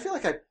feel like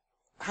I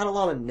had a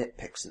lot of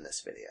nitpicks in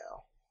this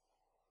video.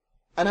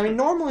 And I mean,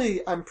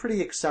 normally I'm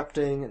pretty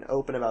accepting and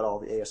open about all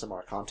the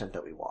ASMR content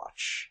that we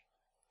watch.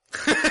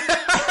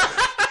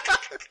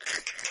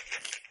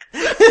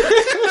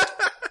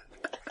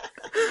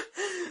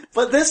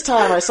 But this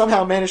time I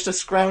somehow managed to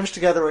scrounge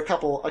together a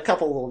couple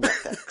little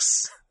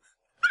nitpicks.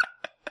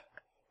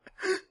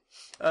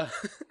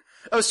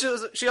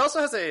 She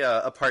also has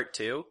a part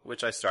 2,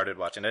 which I started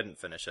watching. I didn't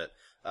finish it,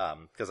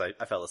 because I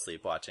fell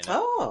asleep watching it.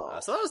 Oh.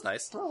 So that was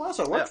nice. Oh, wow,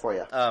 so it worked for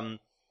you.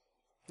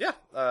 Yeah.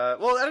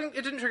 Well,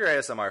 it didn't trigger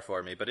ASMR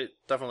for me, but it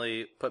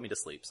definitely put me to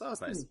sleep, so that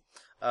was nice.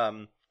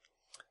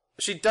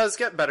 She does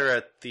get better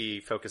at the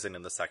focusing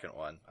in the second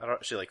one.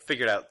 She like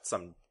figured out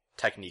some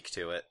technique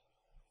to it.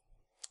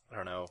 I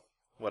don't know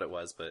what it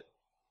was, but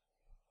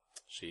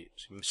she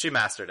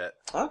mastered it.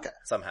 Okay.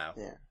 Somehow.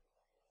 Yeah.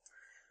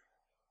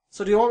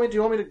 So do you want me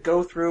to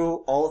go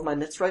through all of my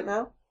nits right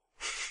now?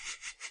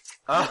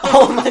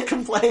 All of my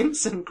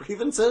complaints and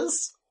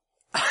grievances?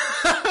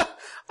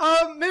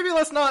 Maybe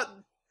let's not.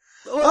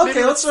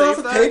 Okay, let's start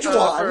off with page 1.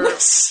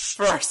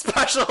 For our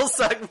special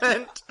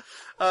segment.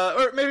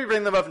 Or maybe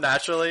bring them up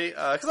naturally,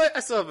 because I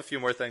still have a few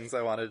more things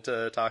I wanted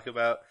to talk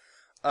about.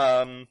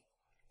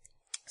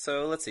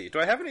 So let's see. Do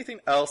I have anything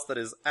else that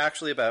is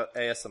actually about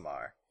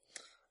ASMR?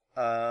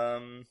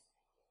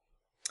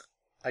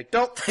 I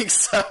don't think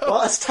so.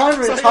 Well, it's time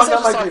for me to talk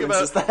about my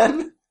grievances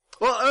then.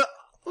 Well,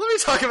 let me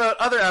talk about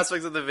other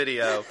aspects of the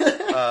video.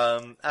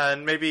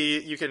 And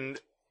maybe you can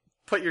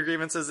put your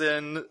grievances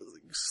in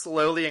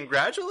slowly and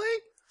gradually?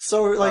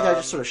 So, like, I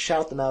just sort of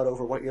shout them out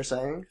over what you're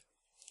saying?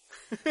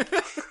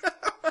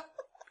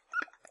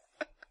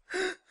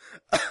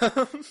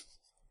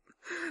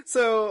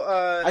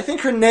 I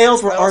think her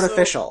nails were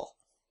artificial.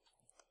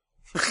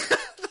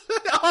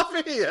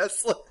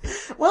 Obviously.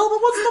 Well, but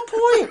what's the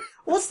point?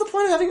 What's the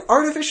point of having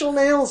artificial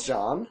nails,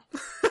 John?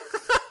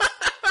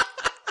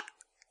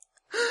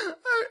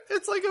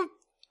 It's like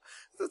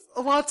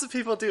lots of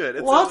people do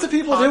it. Lots of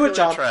people do it,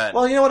 John. Trend.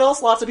 Well, you know what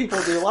else lots of people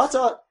do? Lots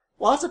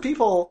of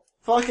people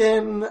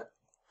fucking,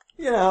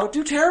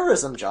 do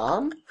terrorism,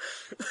 John.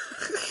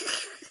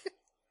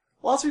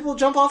 Lots of people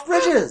jump off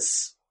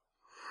bridges.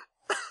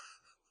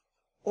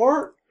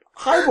 Or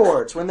high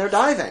boards when they're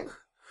diving.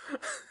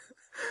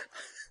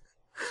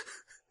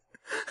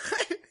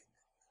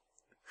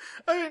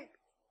 I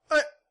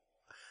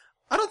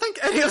don't think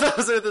any of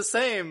those are the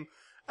same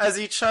as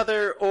each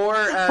other or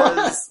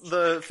as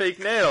the fake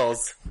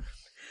nails.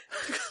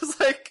 Because,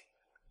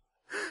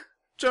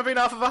 jumping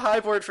off of a high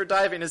board for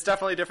diving is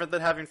definitely different than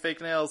having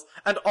fake nails,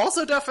 and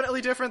also definitely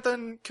different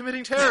than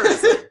committing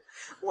terrorism.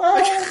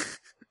 Well,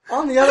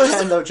 on the other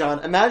hand, though,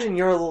 John, imagine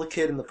you're a little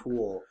kid in the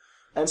pool,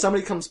 and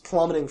somebody comes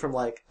plummeting from,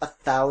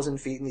 1,000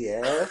 feet in the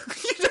air.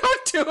 You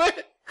don't do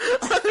it!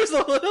 There's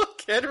a little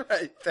kid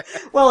right there.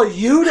 Well,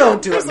 you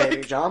don't do it,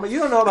 maybe, John, but you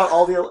don't know about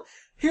all the...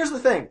 Here's the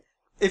thing.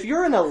 If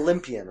you're an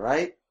Olympian,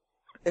 right?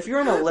 If you're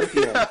an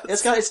Olympian,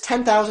 yes. It's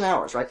 10,000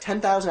 hours, right?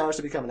 10,000 hours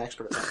to become an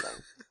expert at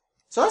something.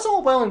 So that's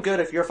all well and good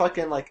if you're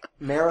fucking,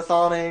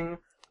 marathoning,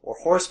 or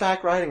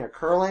horseback riding, or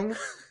curling.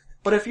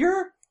 But if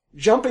you're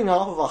jumping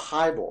off of a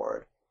high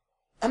board,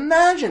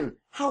 imagine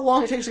how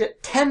long it takes to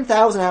get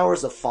 10,000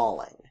 hours of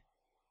falling.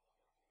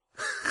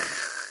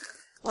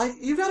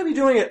 You've got to be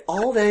doing it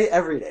all day,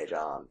 every day,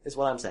 John, is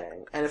what I'm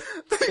saying. And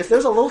if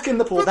there's a little kid in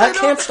the pool, that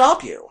can't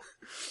stop you.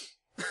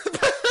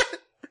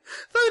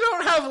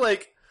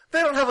 They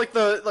don't have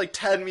the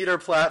 10-meter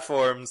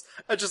platforms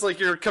at just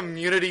your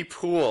community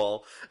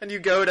pool, and you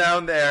go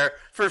down there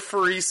for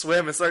free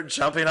swim and start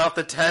jumping off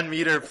the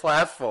 10-meter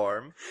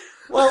platform.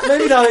 Well,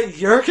 maybe not at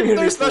your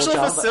community There's pool, special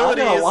John,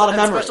 facilities but I've got a lot of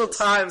and memories. special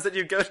times that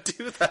you go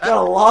do that. I've got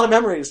a lot of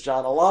memories,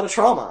 John, a lot of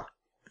trauma.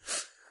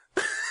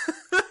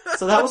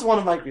 So that was one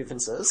of my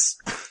grievances.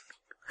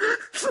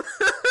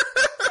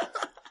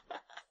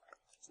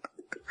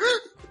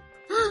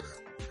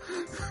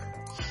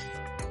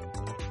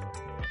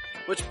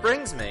 Which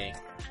brings me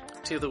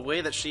to the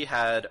way that she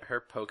had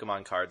her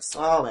Pokemon cards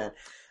sorted. Oh man.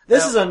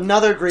 This is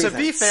another grievance. To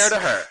be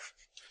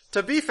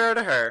fair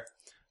to her,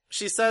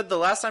 she said the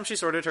last time she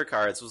sorted her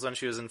cards was when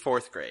she was in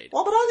 4th grade.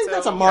 Well, but I think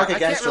that's a mark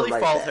against her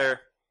right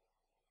there.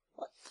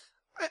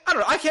 I don't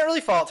know, I can't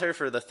really fault her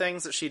for the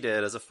things that she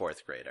did as a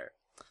 4th grader.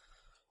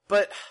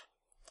 But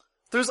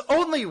there's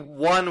only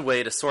one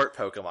way to sort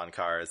Pokemon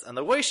cards, and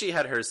the way she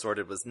had hers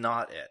sorted was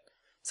not it.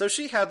 So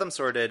she had them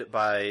sorted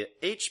by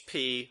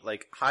HP,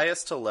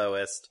 highest to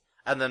lowest,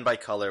 and then by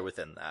color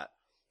within that.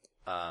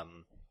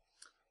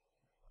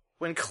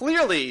 When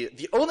clearly,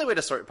 the only way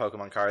to sort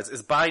Pokemon cards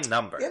is by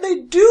number. Yeah,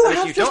 they do and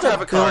have if you just don't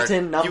have a a card,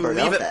 built-in number, you leave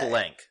don't it they?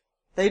 blank.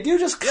 They do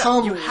just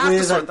come you have to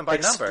with sort them by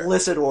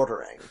explicit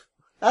ordering.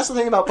 That's the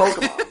thing about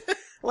Pokemon.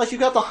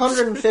 You've got the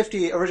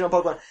 150 original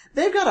Pokemon.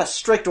 They've got a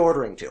strict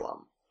ordering to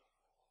them.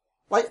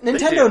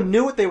 Nintendo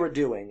knew what they were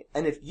doing,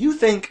 and if you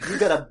think you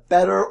get a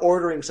better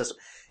ordering system...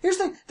 Here's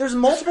the thing, there's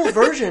multiple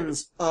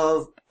versions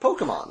of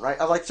Pokemon,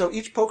 right? So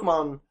each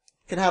Pokemon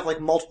can have,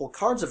 multiple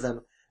cards of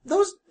them.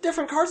 Those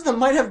different cards of them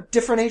might have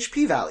different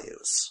HP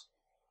values.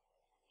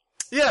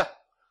 Yeah.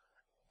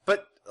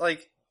 But,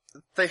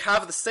 they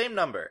have the same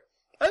number.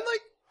 And,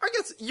 I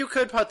guess you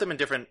could put them in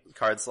different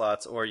card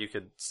slots, or you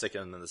could stick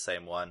them in the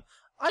same one.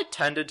 I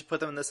tended to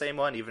put them in the same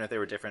one, even if they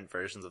were different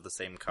versions of the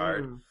same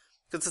card.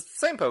 Because it's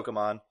the same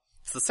Pokemon,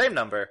 it's the same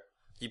number,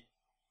 you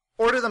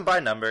order them by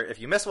number, if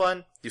you miss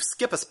one, you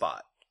skip a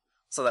spot.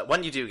 So that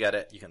when you do get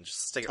it, you can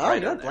just stick it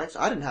right in there.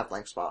 I didn't have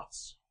blank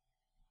spots.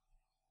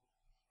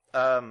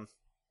 I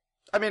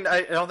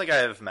don't think I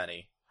have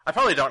many. I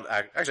probably don't,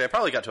 actually I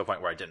probably got to a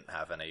point where I didn't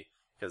have any,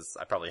 because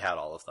I probably had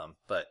all of them,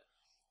 but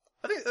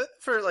I think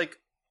for,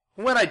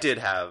 when I did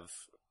have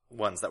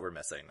ones that were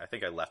missing, I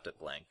think I left it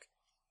blank.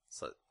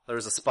 So there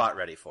was a spot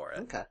ready for it.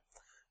 Okay.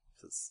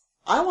 It's-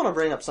 I want to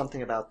bring up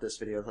something about this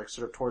video, like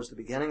sort of towards the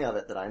beginning of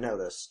it that I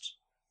noticed.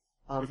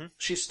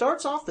 She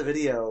starts off the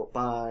video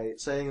by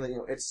saying that, you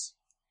know,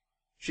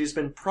 she's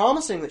been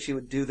promising that she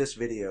would do this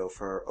video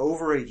for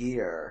over a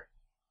year,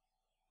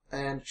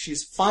 and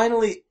she's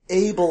finally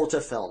able to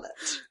film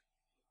it.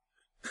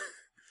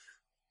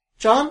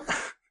 John,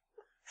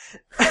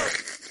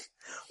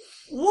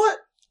 what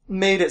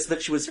made it so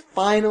that she was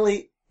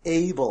finally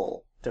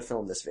able to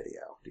film this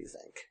video, do you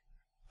think?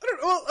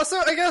 Well,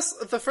 so I guess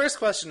the first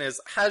question is,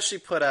 has she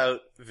put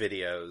out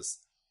videos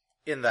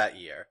in that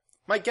year?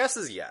 My guess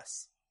is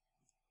yes.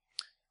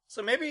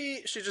 So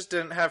maybe she just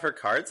didn't have her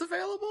cards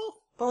available?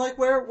 But, like,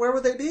 where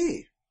would they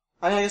be?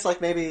 I guess,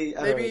 like, maybe...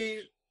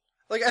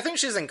 Like, I think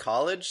she's in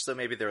college, so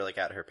maybe they were, like,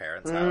 at her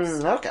parents'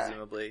 house, okay.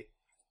 presumably.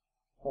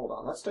 Hold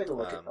on, let's take a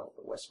look at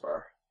the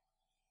Whisper.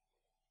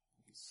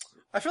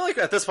 I feel like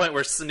at this point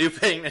we're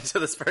snooping into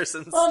this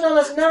person's Oh, no,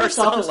 that's never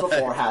stopped us personal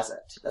before, life. has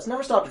it? That's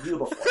never stopped you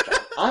before, John.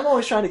 I'm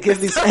always trying to give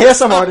these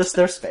ASM artists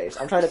their space.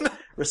 I'm trying to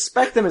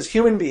respect them as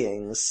human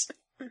beings.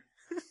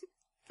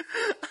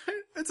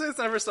 I'd say it's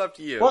never stopped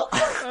you. Well,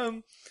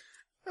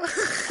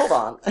 hold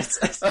on.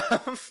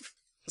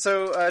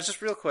 So,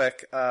 just real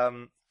quick,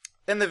 in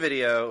the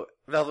video,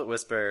 Velvet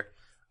Whisper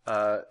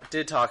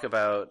did talk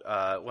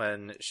about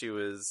when she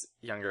was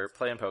younger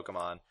playing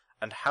Pokemon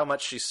and how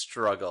much she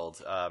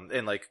struggled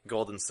in like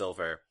Gold and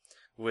Silver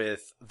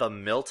with the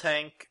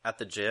Miltank at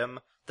the gym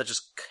that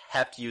just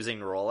kept using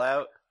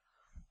rollout,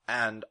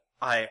 and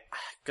I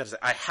gotta say,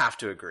 I have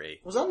to agree.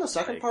 Was that in the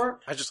second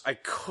part? I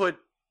could.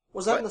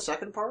 Was that What? in the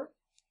second part?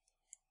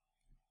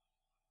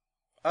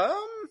 I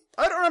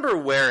don't remember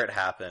where it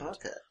happened.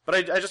 Okay. But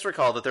I just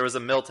recall that there was a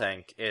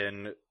Miltank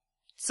in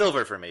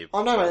Silver for me.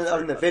 Oh, no, in the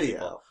other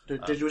video.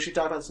 people. Was she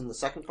talk about this in the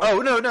second part? Oh,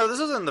 no, this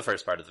was in the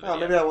first part of the video. Oh,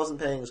 maybe I wasn't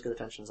paying as good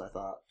attention as I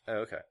thought. Oh,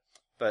 okay.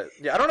 But,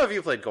 yeah, I don't know if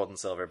you played Gold and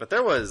Silver, but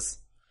there was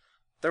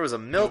a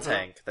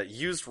Miltank that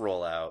used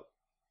rollout,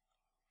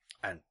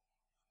 and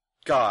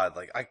God,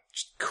 like, I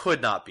just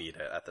could not beat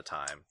it at the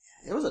time.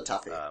 It was a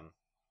toughie.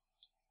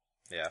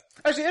 Yeah.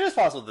 Actually, it is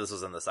possible this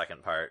was in the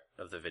second part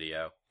of the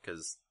video,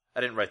 because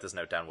I didn't write this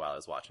note down while I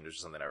was watching. It was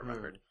just something I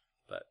remembered.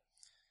 But,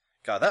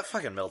 God, that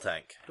fucking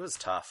Miltank, it was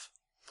tough.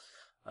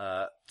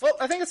 Well,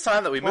 I think it's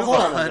time that we move hold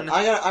on. on a minute.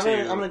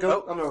 I'm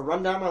gonna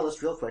run down my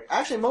list real quick.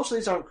 Actually, most of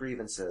these aren't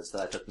grievances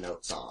that I took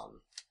notes on.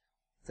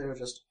 They were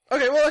just...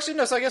 Okay, well, actually,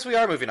 no, so I guess we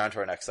are moving on to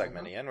our next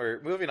segment, Ian.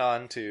 We're moving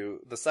on to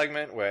the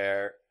segment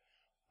where,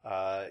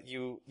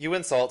 you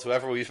insult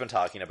whoever we've been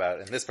talking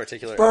about in this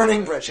particular...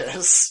 Burning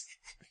bridges.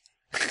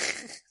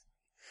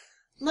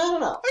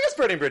 No. I guess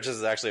burning bridges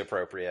is actually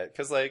appropriate,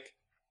 because, like,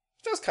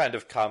 it does kind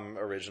of come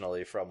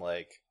originally from,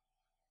 like,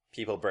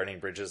 people burning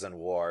bridges in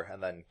war,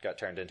 and then got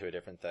turned into a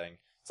different thing.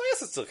 So I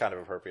guess it's still kind of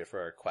appropriate for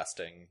our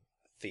questing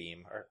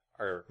theme,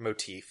 or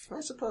motif. I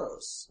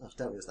suppose. I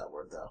don't use that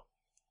word, though.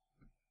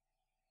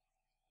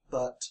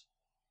 But,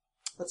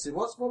 let's see,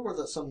 what were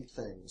some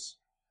things?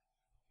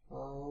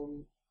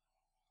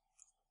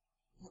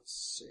 Let's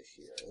see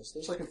here.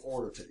 There's like an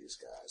order to these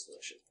guys that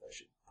I should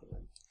put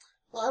in.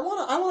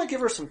 Well, I wanna give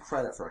her some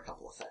credit for a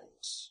couple of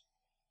things.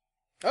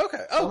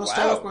 Okay, So I'm gonna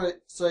start off wow. by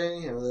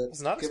saying, I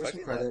was not give her some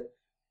expecting credit.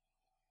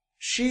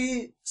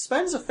 She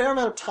spends a fair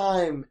amount of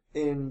time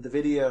in the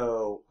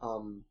video,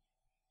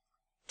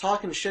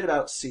 talking shit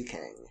about Sea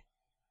King.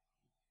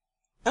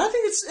 And I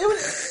think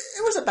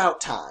it was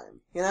about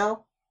time, you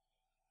know?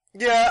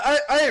 Yeah,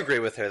 I agree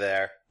with her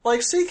there.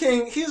 Like, Sea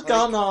King, he's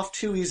gotten off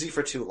too easy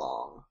for too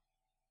long.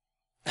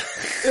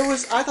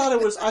 I thought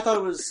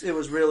it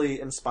was really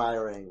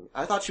inspiring.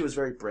 I thought she was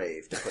very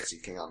brave to put Sea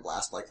King on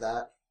blast like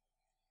that.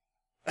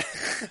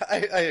 I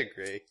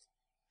agree.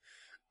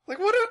 Like,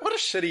 what a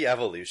shitty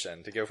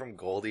evolution to go from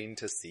Golding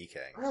to Sea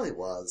King. It really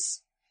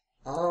was.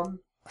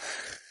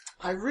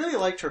 I really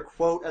liked her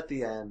quote at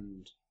the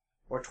end,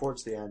 or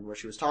towards the end, where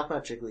she was talking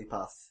about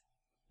Jigglypuff.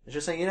 And she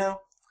was saying, you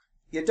know,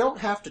 you don't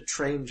have to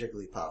train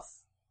Jigglypuff,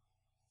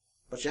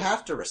 but you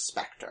have to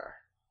respect her.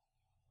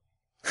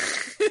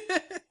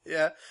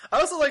 Yeah. I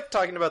also like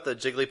talking about the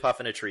Jigglypuff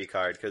in a tree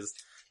card, because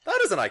that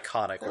is an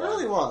iconic It one.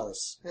 really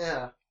was,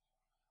 yeah.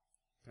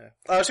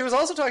 She was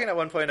also talking at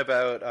one point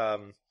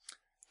about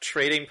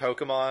trading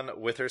Pokemon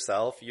with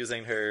herself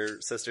using her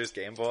sister's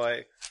Game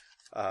Boy,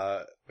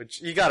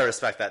 which you gotta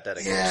respect that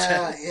dedication.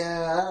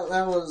 Yeah,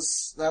 that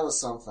was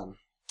something.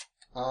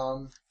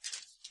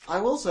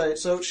 I will say,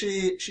 so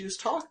she was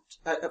talked,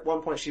 at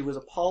one point she was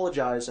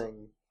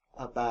apologizing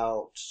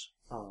about,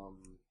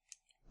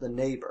 the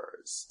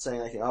neighbors, saying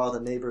like, oh, the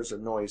neighbors are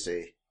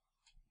noisy.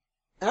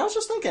 And I was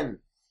just thinking,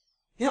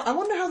 you know, I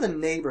wonder how the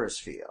neighbors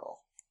feel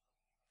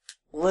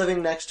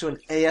living next to an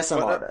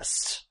ASM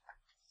artist.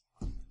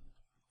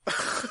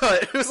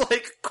 Who's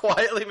like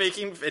quietly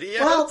making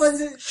videos? Well,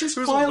 but she's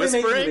Who's quietly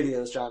whispering? making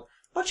videos, John.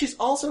 But she's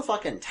also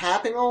fucking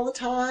tapping all the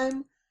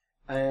time,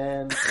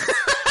 and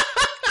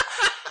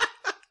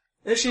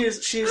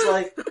she's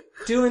like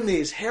doing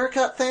these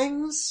haircut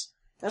things,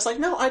 And it's like,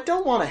 no, I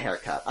don't want a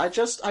haircut. I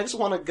just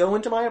want to go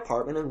into my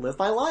apartment and live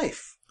my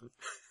life.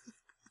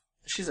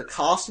 She's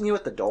accosting you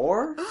at the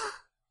door?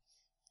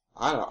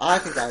 I don't know. I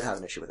think I'd have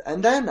an issue with it.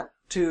 And then,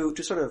 to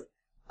sort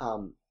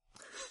of,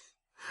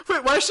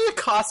 Wait, why is she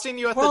accosting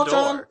you at the door? Well,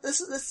 John,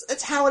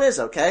 it's how it is,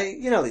 okay?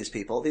 You know these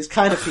people. These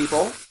kind of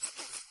people.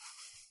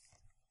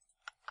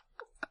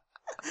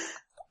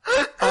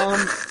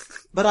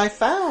 But I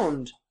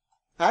found,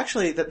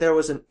 actually, that there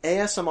was an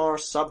ASMR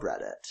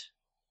subreddit.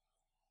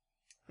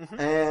 Mm-hmm.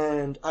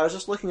 And I was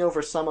just looking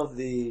over some of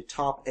the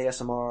top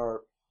ASMR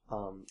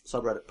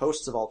subreddit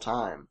posts of all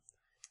time.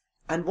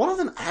 And one of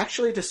them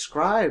actually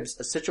describes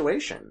a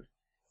situation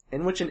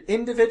in which an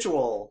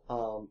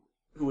individual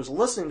who was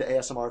listening to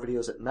ASMR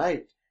videos at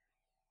night,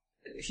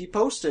 he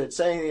posted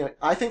saying,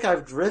 I think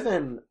I've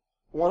driven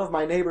one of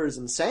my neighbors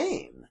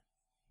insane.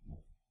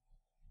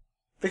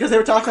 Because they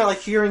were talking about, like,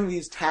 hearing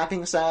these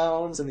tapping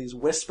sounds and these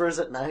whispers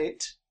at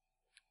night.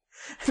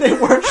 They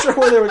weren't sure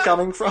where they were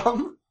coming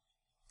from.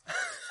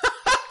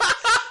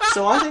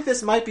 So I think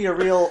this might be a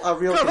real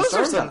concern. Those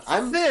are some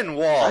thin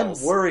walls.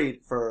 I'm worried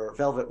for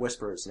Velvet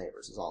Whisperer's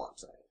neighbors, is all I'm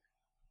saying.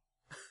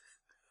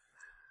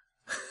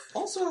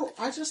 Also,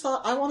 I just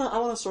thought, I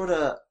wanna sort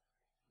of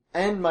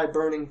end my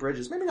burning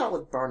bridges. Maybe not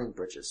with burning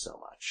bridges so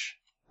much.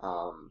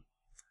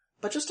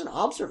 But just an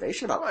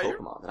observation about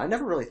Pokemon that I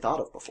never really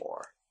thought of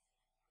before.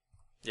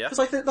 Yeah. Because,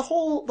 like, the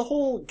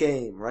whole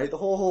game, right? The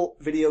whole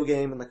video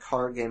game and the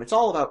card game, it's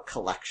all about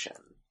collection.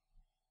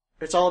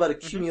 It's all about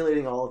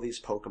accumulating all of these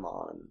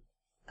Pokemon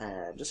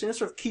and just,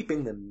 sort of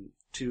keeping them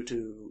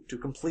to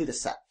complete a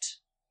set.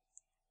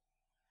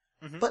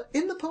 Mm-hmm. But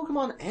in the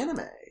Pokemon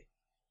anime,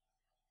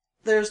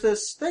 there's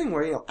this thing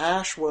where,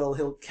 Ash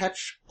he'll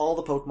catch all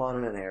the Pokemon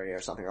in an area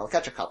or something, or he'll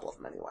catch a couple of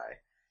them anyway.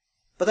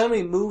 But then when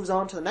he moves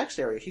on to the next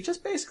area, he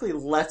just basically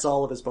lets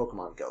all of his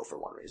Pokemon go for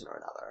one reason or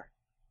another.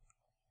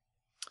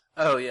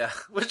 Oh, yeah.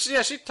 Which,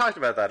 yeah, she talked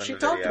about that in the video.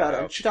 She talked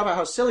about it. She talked about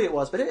how silly it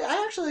was, but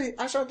I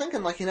started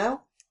thinking, like,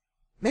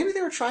 maybe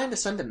they were trying to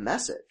send a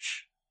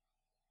message.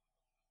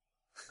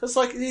 Because,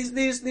 like,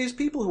 these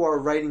people who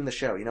are writing the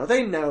show,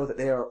 they know that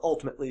they are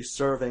ultimately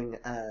serving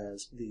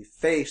as the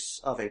face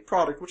of a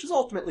product which is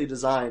ultimately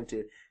designed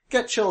to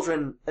get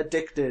children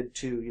addicted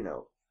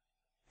to,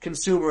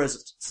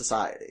 consumerist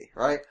society,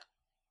 right?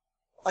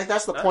 Like,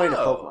 that's the point of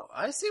Pokemon.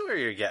 I see where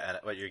you're getting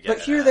at. But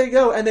here they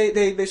go, and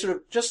they sort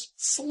of just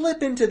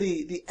slip into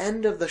the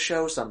end of the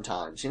show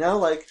sometimes,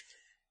 Like,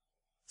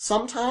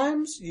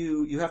 sometimes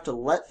you have to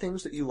let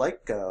things that you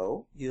like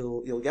go.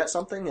 You'll get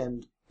something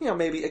and,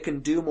 maybe it can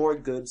do more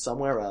good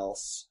somewhere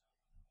else.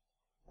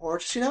 Or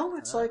just,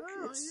 it's like,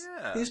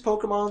 these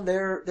Pokemon,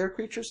 they're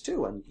creatures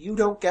too, and you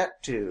don't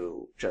get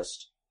to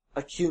just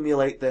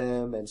accumulate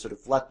them and sort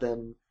of let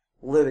them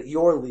live at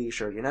your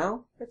leisure,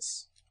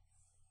 It's...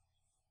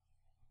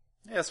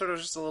 Yeah, sort of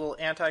just a little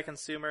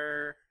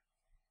anti-consumer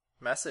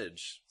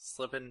message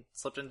slipped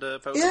into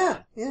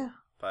Pokemon. Yeah.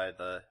 By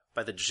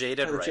the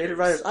jaded writers. Jaded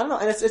writers. I don't know,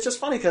 and it's just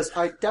funny because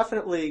I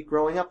definitely,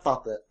 growing up,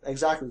 thought that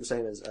exactly the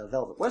same as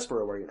Velvet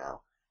Whisperer, where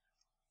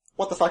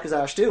what the fuck is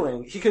Ash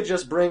doing? He could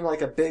just bring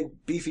like a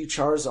big beefy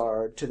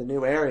Charizard to the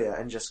new area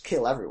and just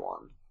kill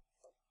everyone.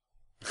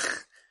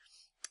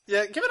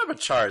 Yeah, giving up a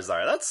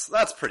Charizard,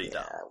 that's pretty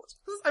dumb.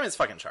 I mean, it's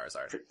fucking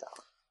Charizard. Pretty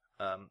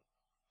dumb.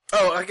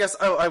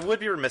 I would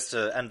be remiss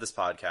to end this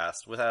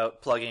podcast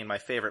without plugging my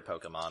favorite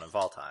Pokemon of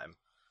all time,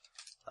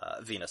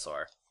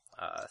 Venusaur.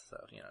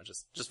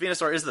 Just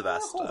Venusaur is the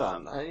best. Hold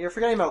on. You're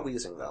forgetting about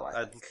Weezing, though,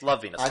 I think.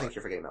 Love Venusaur. I think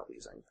you're forgetting about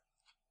Weezing.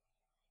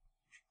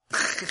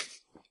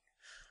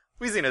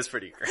 Weezing is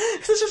pretty great.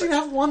 It's just, you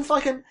have one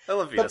fucking... I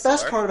love Venusaur. The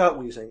best part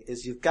about Weezing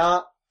is you've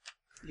got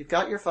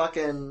your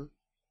fucking,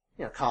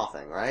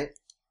 coughing, right?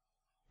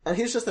 And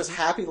he's just this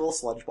happy little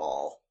sludge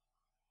ball.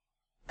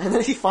 And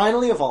then he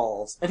finally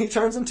evolves, and he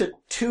turns into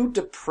two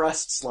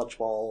depressed sludge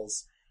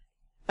balls.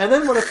 And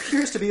then what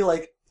appears to be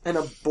like an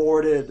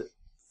aborted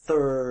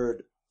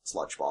third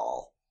sludge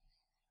ball.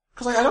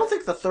 Because I don't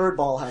think the third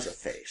ball has a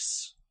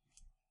face.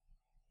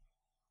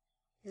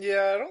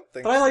 Yeah, I don't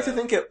think But I like to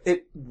think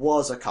it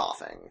was a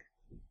coughing.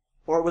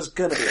 Or it was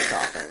gonna be a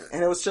coughing.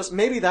 And it was just,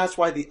 maybe that's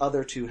why the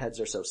other two heads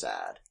are so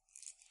sad.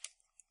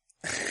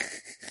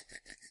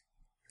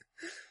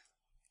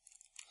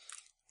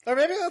 Or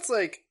maybe that's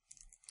like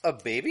a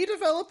baby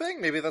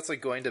developing? Maybe that's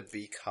like going to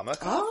become a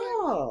coughing?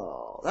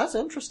 Oh, that's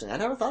interesting. I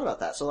never thought about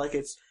that. So like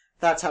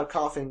that's how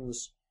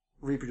coughings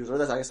reproduce, or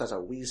I guess that's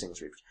how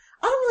Weezings reproduce.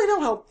 I don't really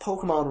know how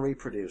Pokemon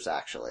reproduce,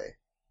 actually.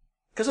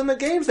 Because in the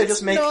games they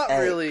just make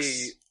eggs. Really...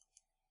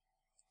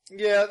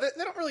 Yeah,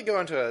 they don't really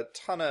go into a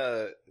ton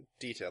of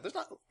detail. There's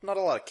not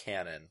a lot of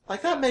canon.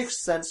 Like, that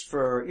makes sense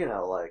for,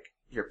 like,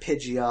 your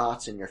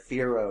Pidgeots and your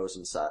Fearos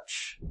and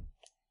such.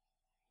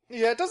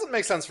 Yeah, it doesn't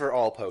make sense for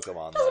all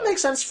Pokemon, It doesn't make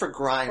sense for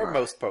Grimer. Or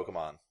most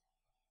Pokemon.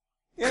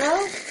 You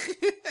know?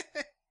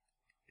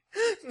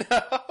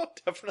 No,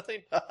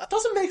 definitely not. It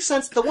doesn't make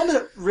sense. The one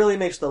that really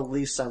makes the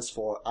least sense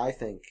for, I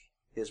think,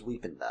 is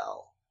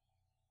Weepinbell.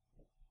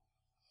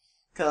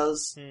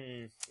 Because...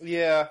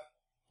 Yeah.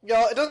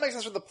 Yeah, it doesn't make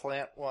sense for the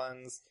plant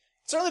ones.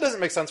 It certainly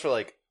doesn't make sense for,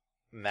 like,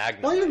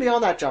 Magnemite. Well, even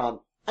beyond that, John,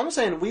 I'm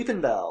saying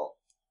Weeping Bell.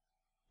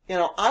 You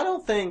know, I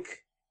don't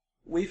think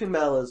Weeping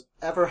Bell is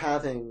ever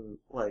having,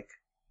 like,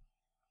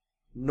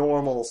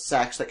 normal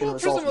sex that can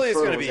result in presumably it's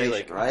going to be,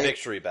 fertilization, like, right?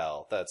 Victory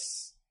Bell.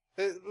 That's...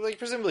 Like,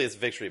 presumably it's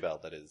Victory Bell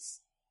that is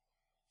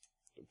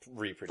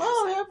reproducing.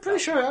 Oh, yeah, I'm pretty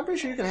sure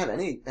you can have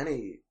any,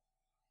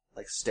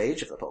 like,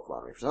 stage of the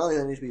Pokemon Reapers. I don't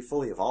think they need to be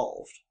fully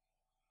evolved.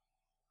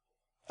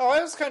 Oh,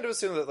 I was kind of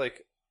assuming that,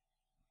 like,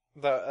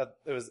 it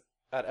was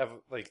that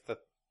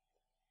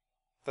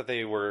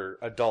they were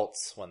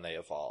adults when they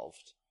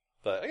evolved.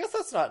 But I guess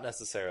that's not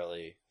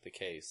necessarily the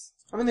case.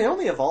 I mean, they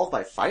only evolve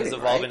by fighting, Because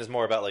evolving right? is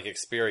more about, like,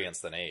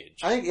 experience than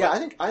age. I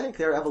think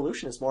their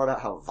evolution is more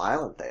about how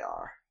violent they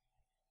are.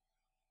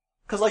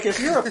 Because, like, if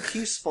you're a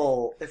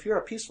peaceful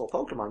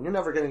Pokemon, you're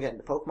never going to get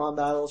into Pokemon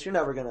battles, you're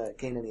never going to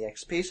gain any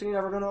XP, so you're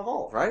never going to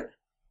evolve, right?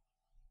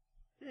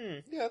 Yeah,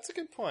 that's a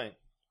good point.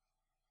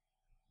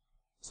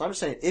 So I'm just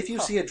saying, if you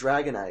see a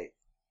Dragonite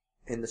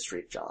in the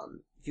street, John,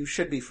 you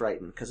should be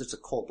frightened, because it's a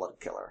cold-blooded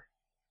killer.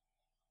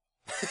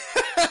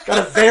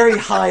 Got a very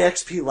high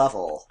XP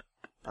level.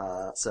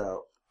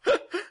 So,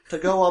 to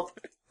go up,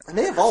 and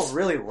they evolve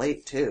really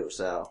late, too,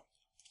 so.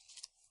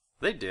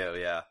 They do,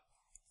 yeah.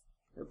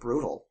 They're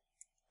brutal.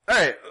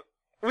 Alright,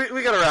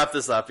 we gotta wrap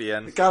this up,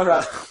 Ian. We gotta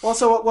wrap. Well,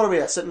 so what are we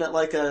at? Sitting at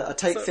like a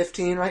tight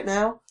 15 right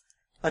now?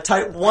 A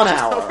tight 1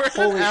 hour. We're at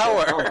Holy an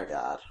hour. shit. Oh my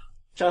god.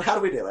 John, how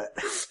do we do it?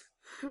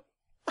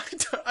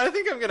 I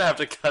think I'm gonna have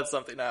to cut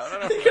something out. I I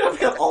don't think know. you're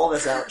gonna cut all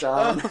this out,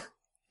 John.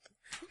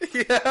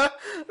 Yeah,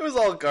 it was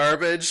all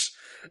garbage.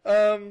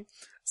 So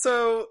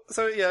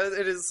yeah,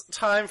 it is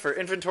time for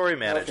inventory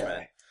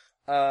management.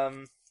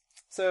 Okay.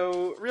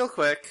 So real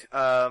quick,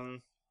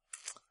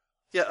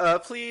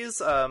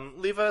 please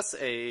leave us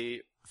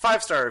a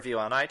 5-star review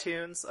on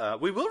iTunes.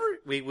 We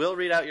will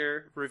read out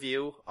your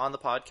review on the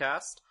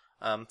podcast.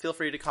 Feel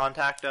free to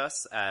contact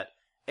us at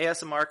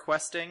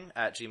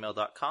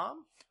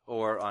asmrquesting@gmail.com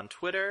or on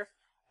Twitter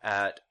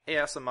at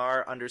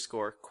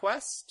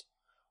asmr_quest.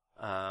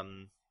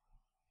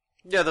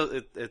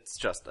 It's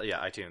just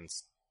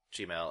iTunes,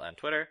 Gmail, and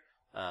Twitter.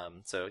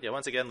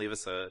 Once again, leave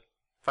us a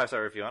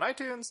 5-star review on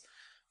iTunes.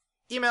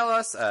 Email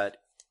us at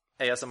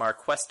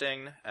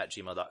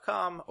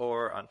asmrquesting@gmail.com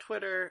or on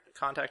Twitter.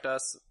 Contact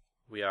us.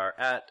 We are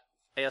at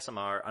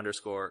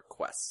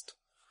asmr_quest.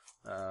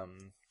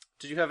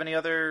 Did you have any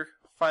other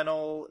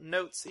final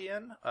notes,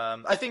 Ian?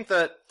 I think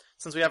that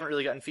since we haven't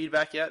really gotten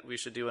feedback yet, we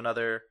should do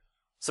another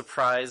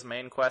surprise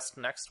main quest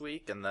next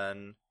week, and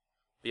then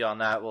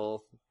beyond that,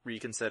 we'll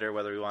reconsider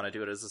whether we want to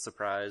do it as a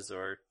surprise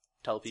or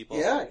tell people.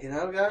 Yeah, you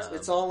know, guys,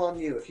 it's all on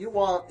you. If you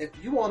want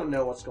to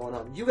know what's going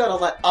on, you gotta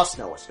let us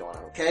know what's going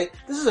on, okay?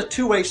 This is a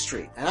two-way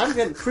street, and I'm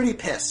getting pretty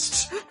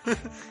pissed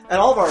at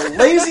all of our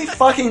lazy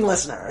fucking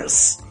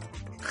listeners.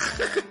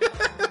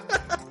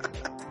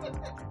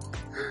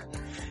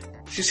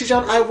 You see,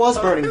 John, I was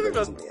burning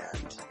bridges in the end.